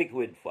chemical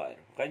liquid fire?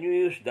 Can you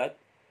use that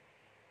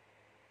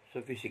sa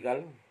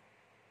physical?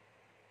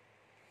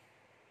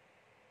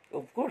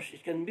 Of course,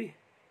 it can be.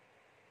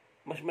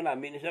 Mas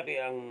manami na siya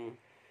kaya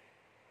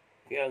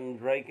ang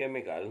dry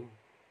chemical,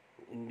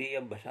 hindi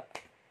yan basa.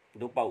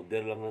 Do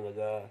powder lang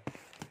na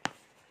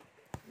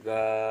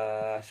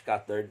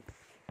scattered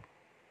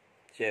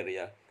sa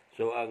area.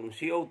 So, ang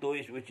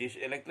CO2 which is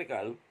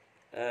electrical,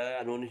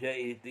 ano na siya,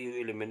 it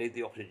eliminate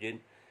the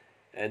oxygen,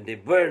 and the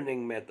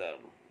burning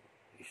metal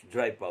is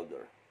dry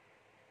powder.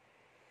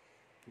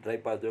 Dry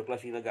powder,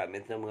 klase na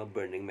gamit ng mga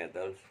burning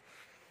metals,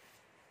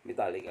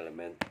 metallic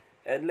element.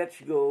 And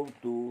let's go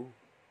to,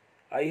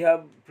 I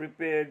have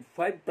prepared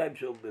 5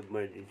 types of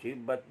emergency,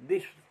 but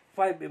this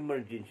 5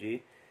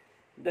 emergency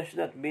does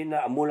not mean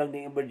na amo lang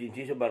ng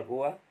emergency sa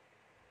barko,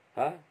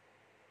 ha?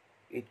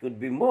 It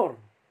could be more.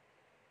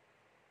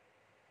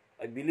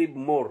 I believe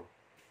more.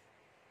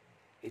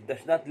 It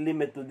does not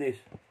limit to this.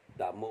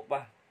 Damo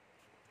pa.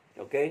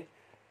 Okay?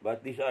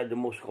 But these are the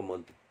most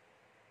common.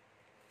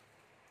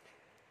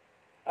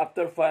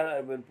 After fire,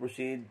 I will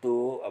proceed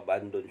to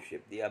abandon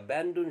ship. The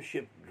abandon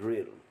ship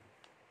drill.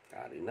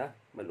 Kari na,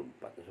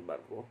 malumpat na sa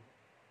barko.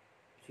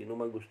 Sino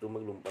man gusto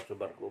maglumpat sa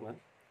barko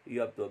man? You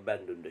have to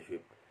abandon the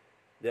ship.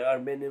 There are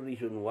many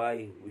reasons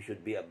why we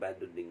should be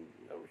abandoning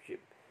our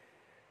ship.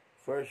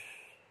 First,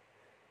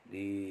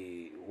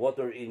 the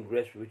water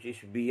ingress, which is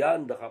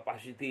beyond the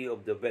capacity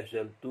of the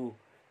vessel to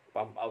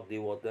pump out the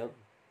water,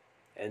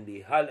 and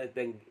the hull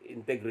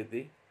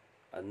integrity,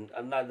 and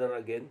another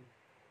again,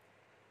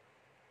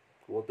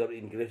 water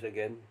ingress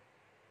again.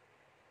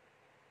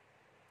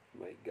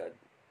 My God,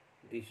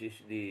 this is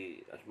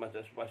the, as much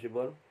as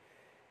possible,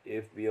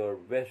 if your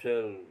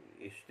vessel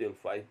is still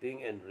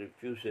fighting and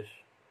refuses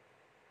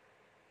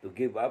to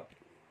give up,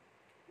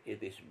 it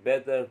is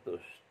better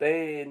to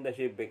stay in the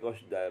ship because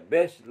the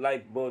best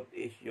lifeboat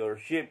is your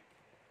ship.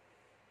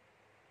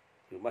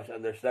 You must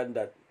understand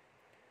that.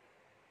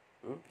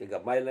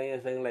 Kagamay lang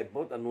yan sa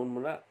lifeboat, anuun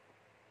mo na.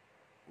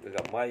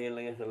 Kagamay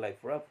lang yan sa life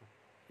raft.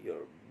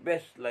 Your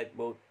best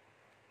lifeboat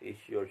is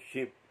your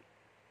ship.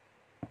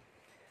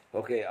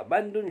 Okay,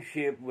 abandoned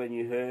ship, when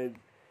you heard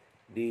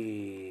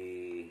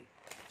the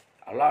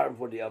alarm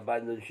for the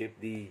abandoned ship,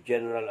 the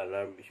general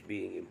alarm is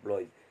being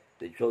employed.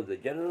 So the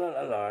general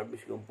alarm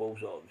is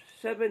composed of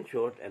 7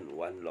 short and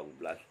 1 long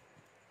blast.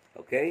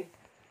 Okay?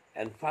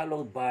 And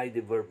followed by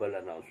the verbal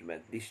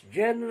announcement. This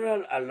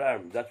general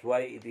alarm, that's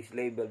why it is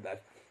labeled as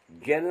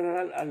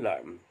general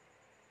alarm.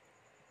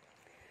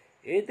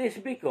 It is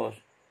because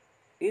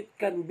it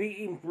can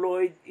be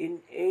employed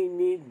in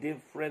any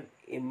different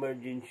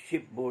emergency,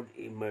 shipboard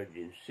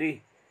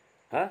emergency.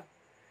 Huh?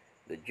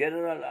 The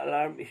general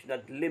alarm is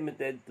not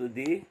limited to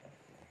the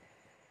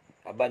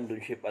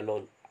abandoned ship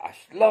alone, as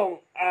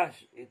long as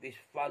it is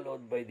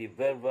followed by the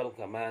verbal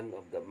command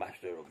of the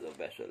master of the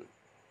vessel.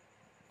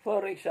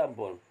 For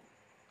example,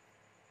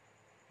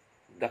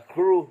 the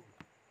crew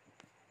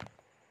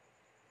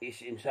is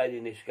inside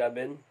in his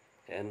cabin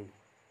and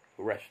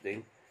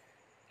resting,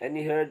 and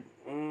he heard,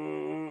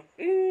 amo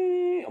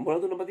na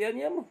ito nabatian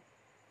niya mo.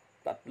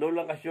 Tatlo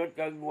lang ka-short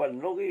kag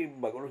wanlog,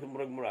 bago na sa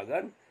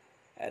murag-muragan.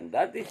 And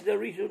that is the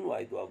reason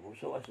why,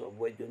 so as to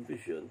avoid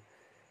confusion,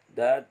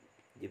 that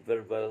the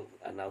verbal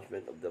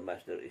announcement of the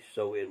master is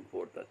so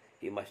important.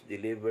 He must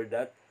deliver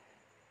that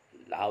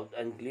loud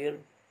and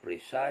clear,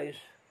 precise,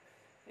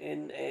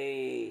 in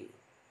a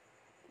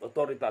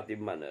authoritative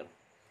manner.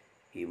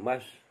 He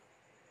must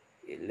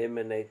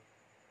eliminate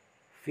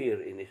fear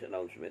in his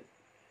announcement.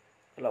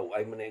 Alaw,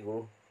 ay man na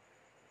iguro.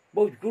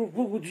 Bawit ko,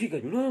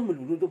 sigan nyo na,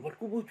 malunod ang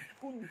barko,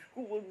 Diyos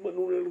ko,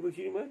 manunod ang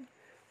siniman.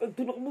 Pag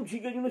tunak mo,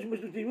 sigan nyo na si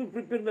Master Siniman,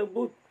 prepare ng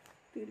boat.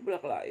 Hindi ba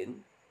nakalain?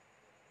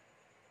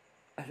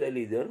 As a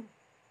leader,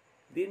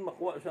 din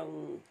makuha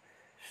sang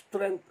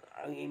strength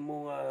ang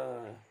imong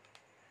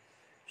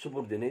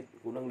subordinate.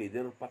 Kung ang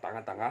leader,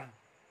 patanga-tanga.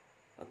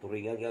 At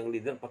turingan ang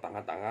leader,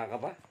 patanga-tanga ka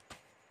pa.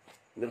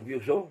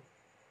 Nervyoso.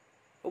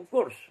 Of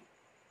course,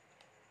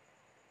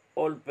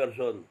 all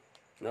person,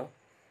 no?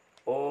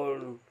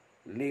 All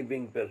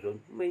living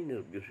person, may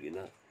nervyos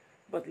gina.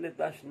 But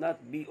let us not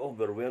be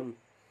overwhelmed.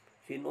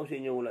 Sino sa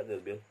inyo wala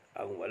nervyos?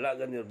 Ang wala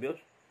ka nervyos,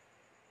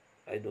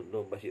 I don't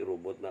know, ba si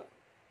robot na?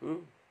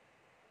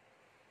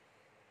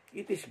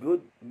 It is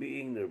good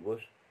being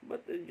nervous,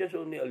 but just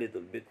only a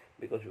little bit,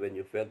 because when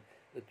you felt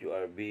that you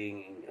are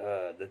being,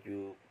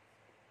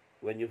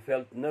 when you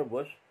felt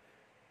nervous,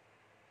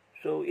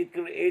 so it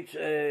creates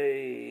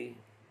an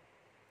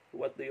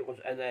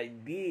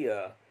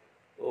idea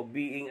of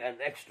being an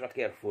extra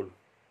careful.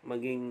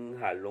 Maging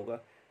halo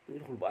ka.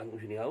 Kulbaan ko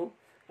sinihaw.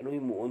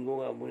 Anong imuon ko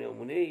nga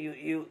muna.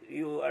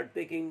 You are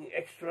taking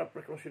extra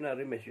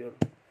precautionary measure.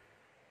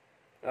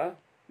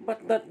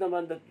 But not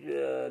naman that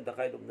the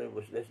kind of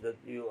nervousness that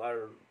you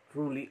are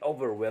truly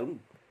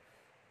overwhelmed.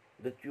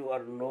 That you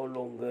are no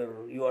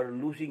longer, you are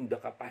losing the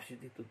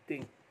capacity to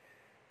think,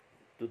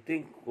 to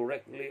think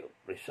correctly,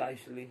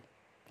 precisely,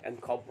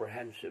 and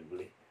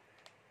comprehensively.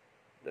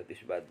 That is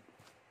bad.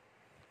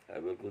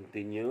 I will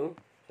continue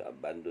sa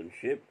abandoned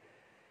ship.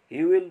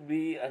 He will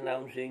be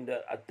announcing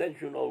that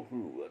attention all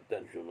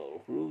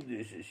crew,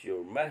 this is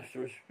your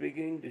master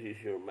speaking, this is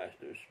your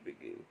master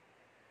speaking.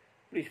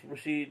 Please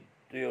proceed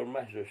to your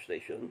master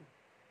station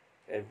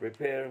and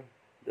prepare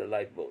the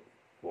lifeboat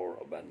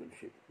for abandoned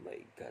ship. My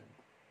God.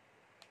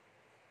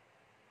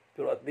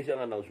 Pero at least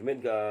ang announcement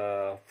ka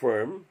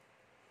firm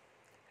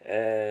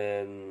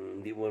and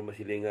hindi mo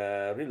masiling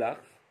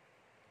relax.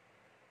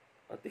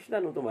 At least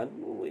na no to man,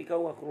 ikaw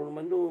nga crew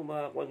naman do,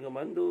 makakuan ka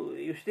man do,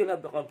 you still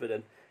have the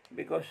confidence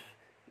because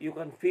you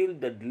can feel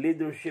that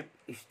leadership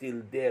is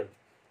still there.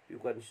 You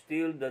can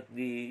feel that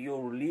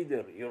your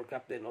leader, your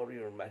captain or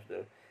your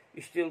master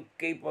is still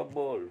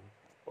capable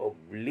of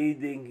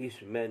leading his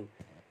men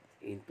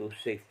into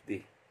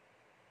safety.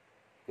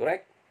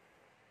 Correct?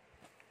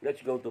 Let's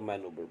go to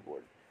man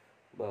overboard.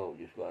 Bawo,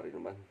 Diyos ko, ari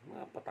naman.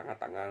 Mga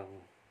patanga-tanga.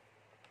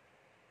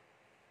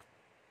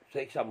 Sa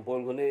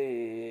example ko ni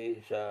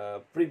sa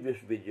previous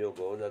video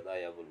ko that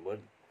I have on board.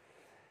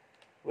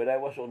 When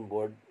I was on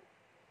board,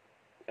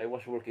 I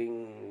was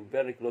working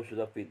very close to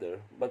the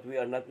feeder, but we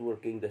are not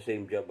working the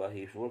same job.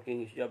 He is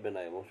working his job and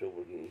I am also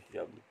working his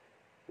job.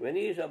 When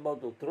he is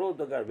about to throw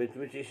the garbage,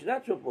 which is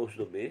not supposed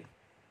to be,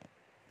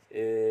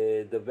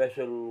 the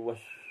vessel was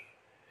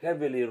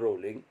heavily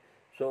rolling,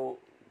 so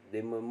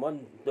the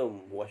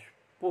momentum was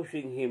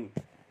pushing him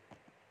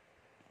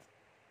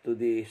to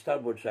the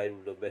starboard side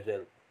of the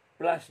vessel,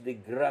 plus the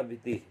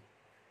gravity,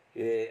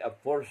 a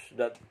force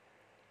that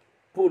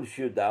pulls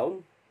you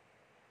down.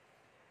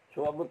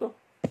 So, ano to?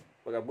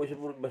 Pag-aboy sa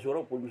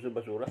basura, pull mo sa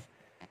basura.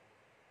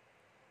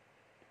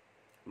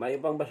 May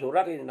ibang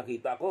basura, kaya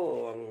nakita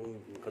ko,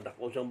 ang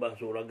kadako sa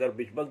basura,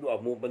 garbage bag,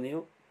 doon mo pa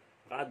niyo.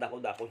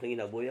 Kadako-dako sa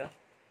inaboy, ha.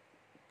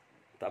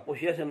 Tapos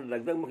siya, sa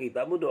nalagdag,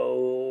 makita mo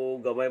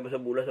doon, gamay pa sa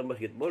bulas ng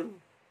basketball.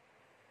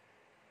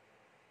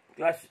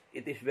 Class,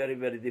 it is very,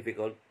 very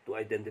difficult to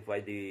identify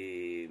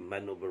the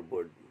man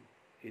overboard.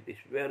 It is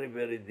very,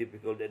 very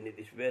difficult and it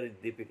is very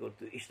difficult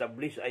to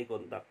establish eye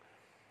contact.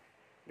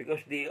 Because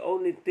the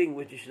only thing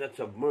which is not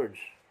submerged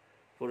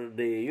for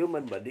the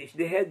human body is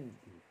the head.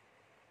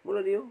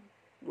 Mula niyo.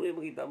 Mula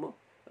makita mo.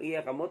 Ang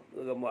iyakamot,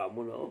 gagawa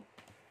mo na, oh.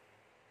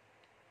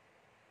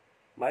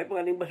 May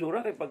pangaling basura,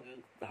 kaya pag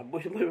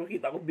habos mo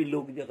nakita ko,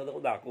 bilog niya,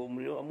 kadako-dako,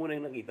 amo na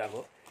yung nakita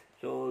ko.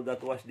 So,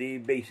 that was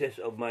the basis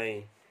of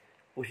my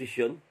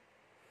position.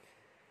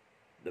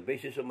 The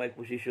basis of my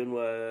position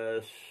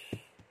was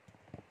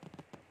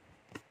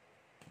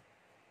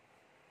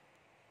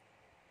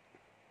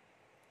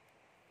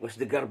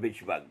the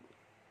garbage bag.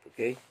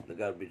 Okay? The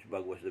garbage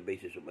bag was the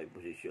basis of my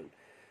position.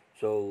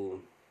 So,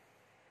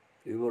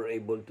 we were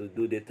able to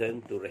do the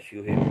turn to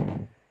rescue him.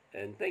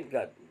 And thank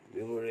God,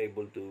 we were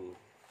able to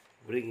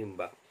bring him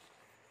back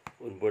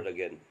on board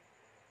again.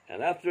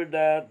 And after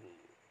that,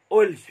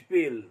 oil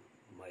spill.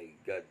 My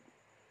God.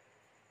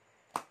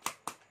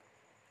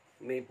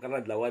 May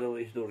kanadlawan ng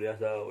istorya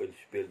sa oil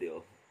spill di,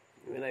 oh.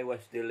 When I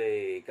was still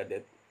a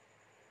cadet,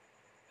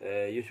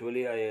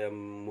 usually I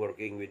am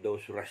working with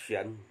those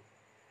Russian.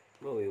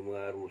 No, yung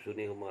mga Ruso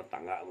ni, yung mga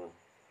tanga mo.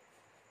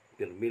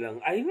 Pirmi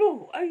lang, I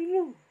know.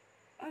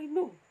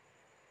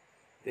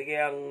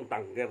 Kaya ang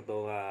tanker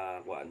to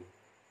nga kuan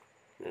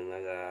na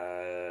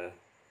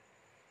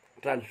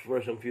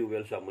transfer some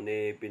fuel sa mo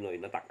ni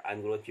Pinoy,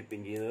 natakaan ko lang chief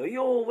engineer.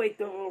 Yo, wait,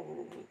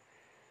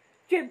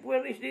 Chip,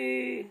 where is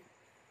the...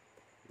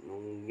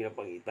 Nung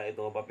ginapangita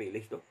ito nga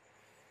papilis to.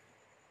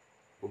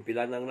 Kung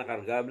pila nang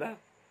nakarga, bla.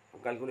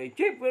 Ang calculation,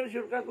 Chip, where is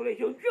your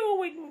calculation? Yo,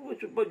 wait,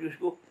 pa, Diyos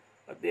ko.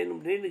 At the end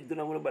of the day, nagdo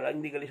na muna bala,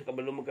 hindi kali sa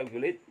kabalo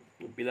mag-calculate.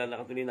 Kung pila na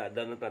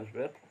katulinada na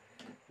transfer.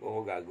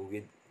 O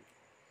gagugid.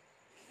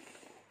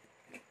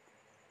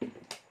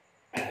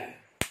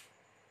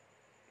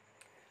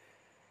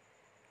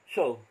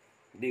 So,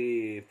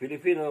 the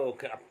Filipino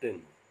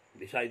captain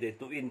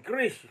decided to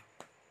increase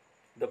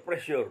the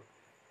pressure.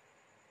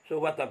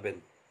 So, what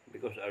happened?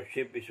 Because our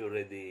ship is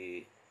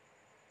already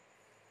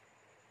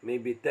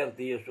maybe 30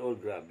 years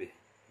old, grabe.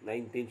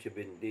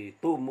 1972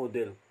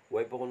 model.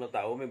 Huwag pa kung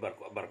natao, may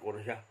barko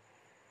na siya.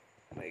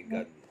 My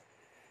God.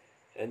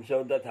 And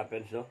so that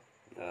happens, no?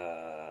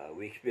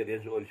 We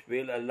experience oil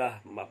spill.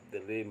 Allah, map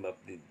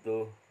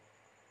dito.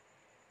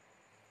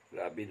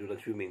 Grabe, doon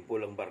nag-swimming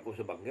pool ang barko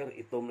sa bunker.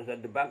 Ito na sa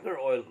the bunker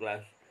oil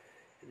class.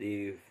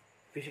 The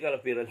physical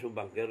appearance of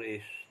bunker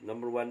is,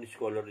 number one, its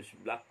color is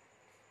black.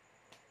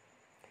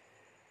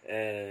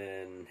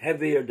 And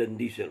heavier than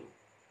diesel.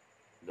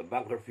 The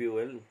bunker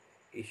fuel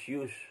is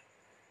used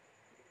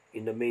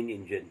in the main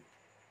engine.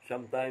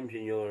 Sometimes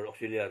in your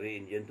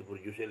auxiliary engine to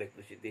produce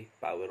electricity,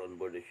 power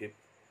on board the ship.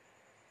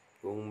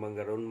 Kung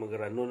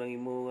magaranon ang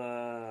imong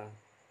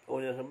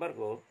owner sa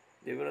barko,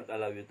 they will not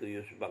allow you to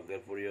use bunker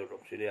for your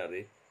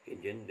auxiliary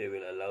engine. They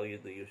will allow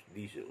you to use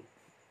diesel.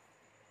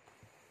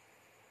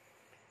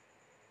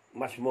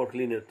 Much more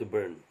cleaner to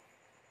burn.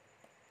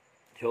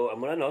 So,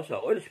 amo na no,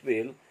 sa oil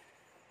spill,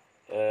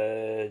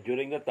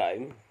 during the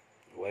time,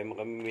 why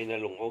kami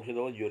minalungkog sa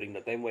during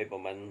the time, why pa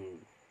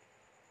man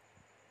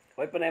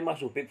Why pa na yung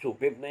mga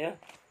supip na yan?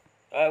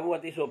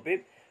 What is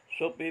SOPIP?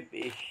 SOPIP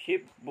is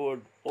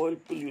Shipboard Oil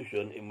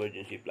Pollution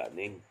Emergency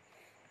Planning.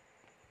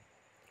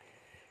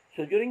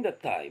 So during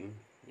that time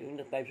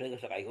sa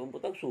nagasakay ko,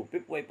 butang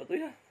supip, why pa to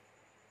ya?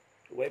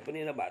 Why pa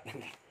niya na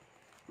batang?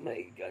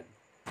 My God.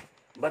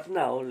 But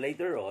now,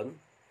 later on,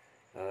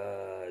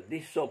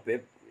 this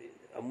SOPIP,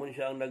 amon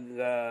siya ang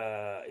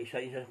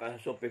isa-isa ka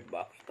SOPIP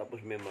box, tapos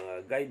may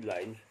mga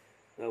guidelines,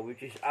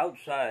 which is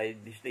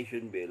outside the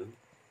station bill.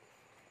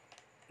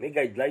 May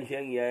guidelines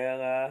siyang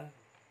iya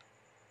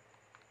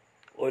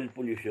oil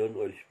pollution,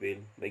 oil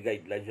spill. May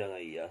guidelines siya nga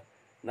iya.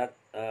 Not,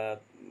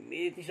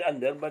 it is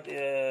under, but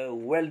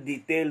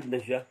well-detailed na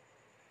siya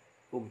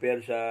compare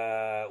sa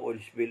oil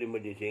spill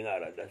emergency nga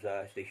arada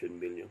sa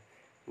station bill nyo.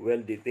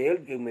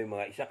 Well-detailed, kung may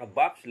mga isa ka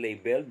box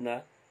labeled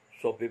na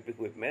SOPIP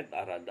equipment,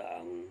 arada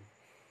ang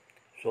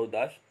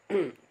sodas.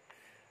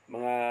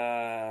 Mga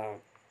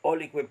all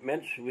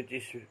equipments which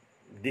is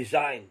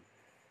designed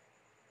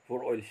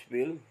for oil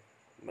spill,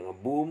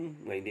 mga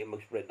boom, na hindi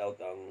mag-spread out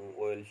ang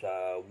oil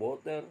sa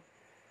water.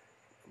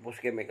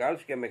 Tapos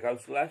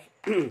chemicals glass,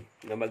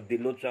 na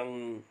mag-dilute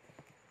sang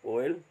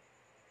oil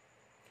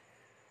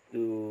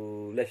to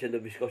lessen the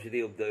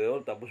viscosity of the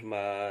oil, tapos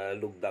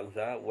malugdang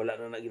sa, wala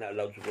na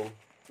gina-allowed sa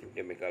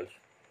chemicals.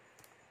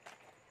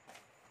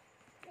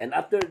 And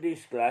after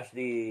this class,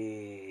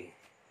 the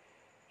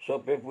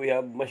SOPIP, we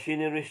have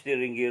machinery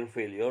steering gear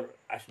failure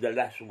as the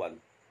last one.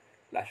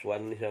 Last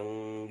one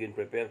isang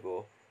gin-prepare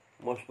ko.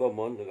 Most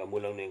common,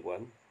 kagamulang na yung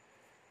kwan.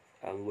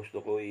 Ang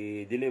gusto ko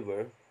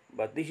i-deliver.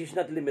 But this is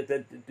not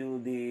limited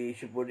to the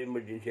shipboard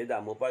emergency.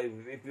 Damo pa.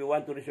 If you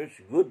want to research,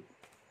 good.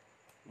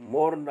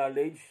 More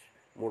knowledge,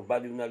 more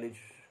body of knowledge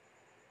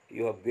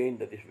you have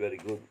gained, that is very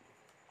good.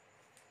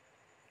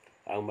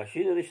 Ang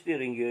machinery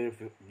steering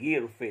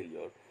gear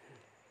failure,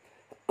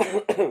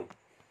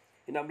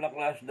 in AMLA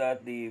class,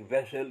 that the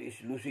vessel is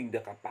losing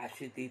the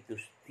capacity to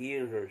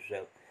steer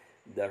herself.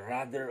 The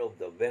rudder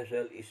of the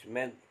vessel is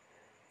meant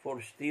for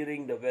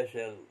steering the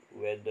vessel,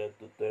 whether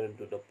to turn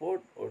to the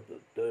port or to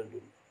turn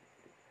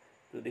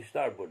to the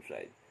starboard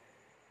side.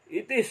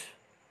 It is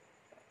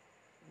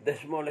the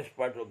smallest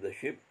part of the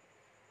ship,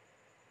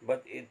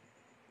 but it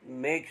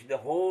makes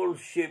the whole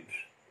ship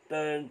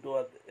turn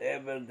to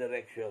whatever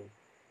direction.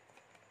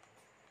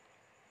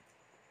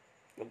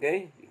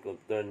 Okay? You can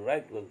turn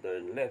right, you can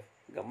turn left.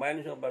 Gamay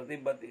na siyang parte,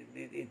 but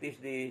it is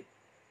the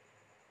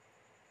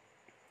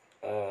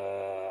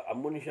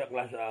amo ni siya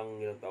klase ang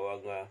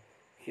tawag nga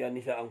siya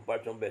ni siya ang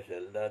part ng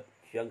vessel that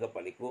siyang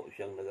kapaliko,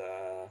 siyang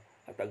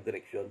naga-atag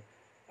direction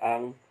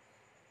ang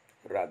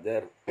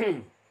rudder.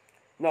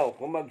 Now,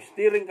 kung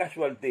mag-steering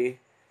casualty,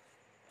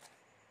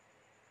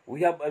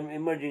 we have an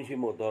emergency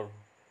motor.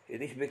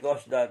 It is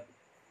because that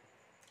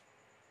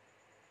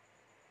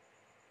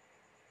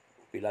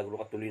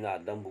pilagro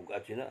katulinadang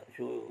bugat sina.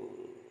 So,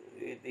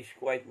 it is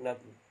quite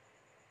not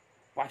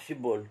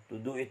possible to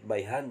do it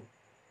by hand,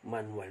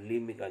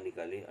 manually,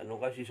 mechanically. Ano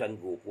kasi San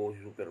Goku,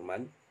 si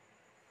Superman?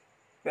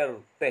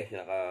 Pero,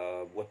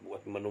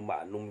 nakabuat-buat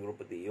manumanong yung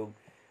patiyog.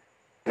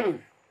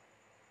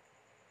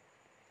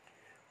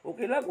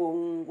 Okay lang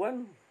kung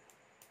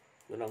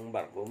ang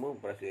barko mo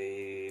para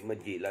si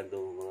Magellan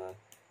itong mga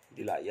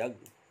dilayag.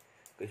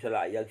 Kaysa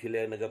layag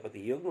sila yung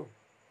nagapatiyog, no?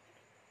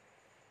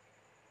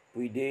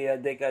 Pwede,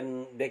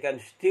 they can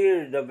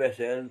steer the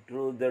vessel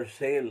through their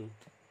sail.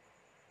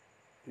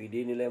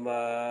 Pwede nila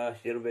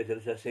ma-steer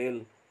vessel sa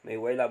sail. May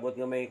way labot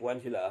nga may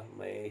kwan sila,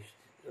 may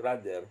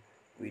rudder.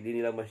 Pwede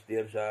nila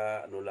ma-steer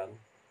sa ilang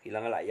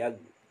layag.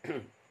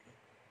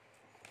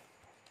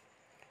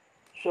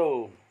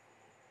 So,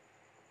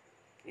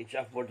 it's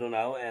up for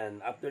now, and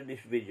after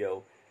this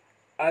video,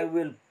 I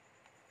will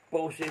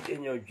post it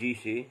in your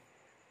GC.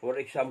 For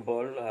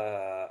example,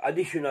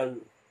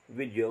 additional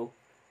video,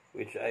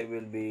 which I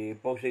will be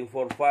posting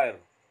for fire.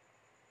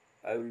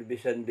 I will be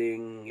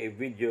sending a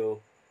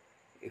video,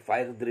 a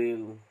fire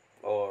drill,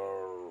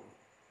 or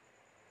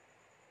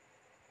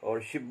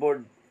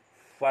shipboard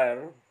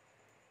fire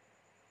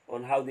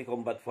on how they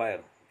combat fire.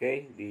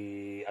 Okay?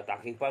 The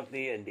attacking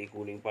party and the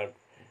cooling part,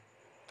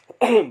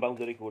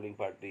 boundary cooling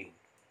party.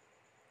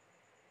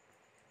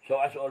 So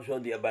as also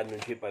the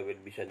abandoned ship, I will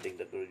be sending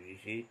that to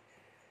GC.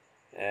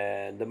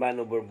 And the man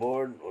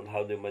overboard on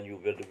how they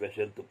maneuver the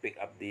vessel to pick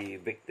up the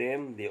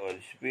victim, the oil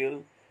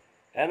spill,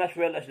 and as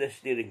well as the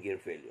steering gear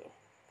failure.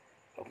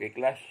 Okay,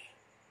 class?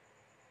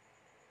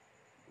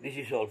 This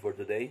is all for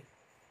today.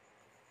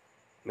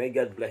 May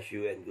God bless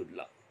you and good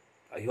luck.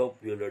 I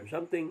hope you learned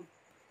something.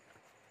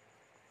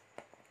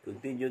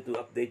 Continue to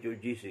update your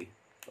GC,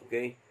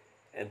 okay?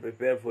 And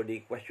prepare for the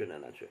question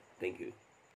and answer. Thank you.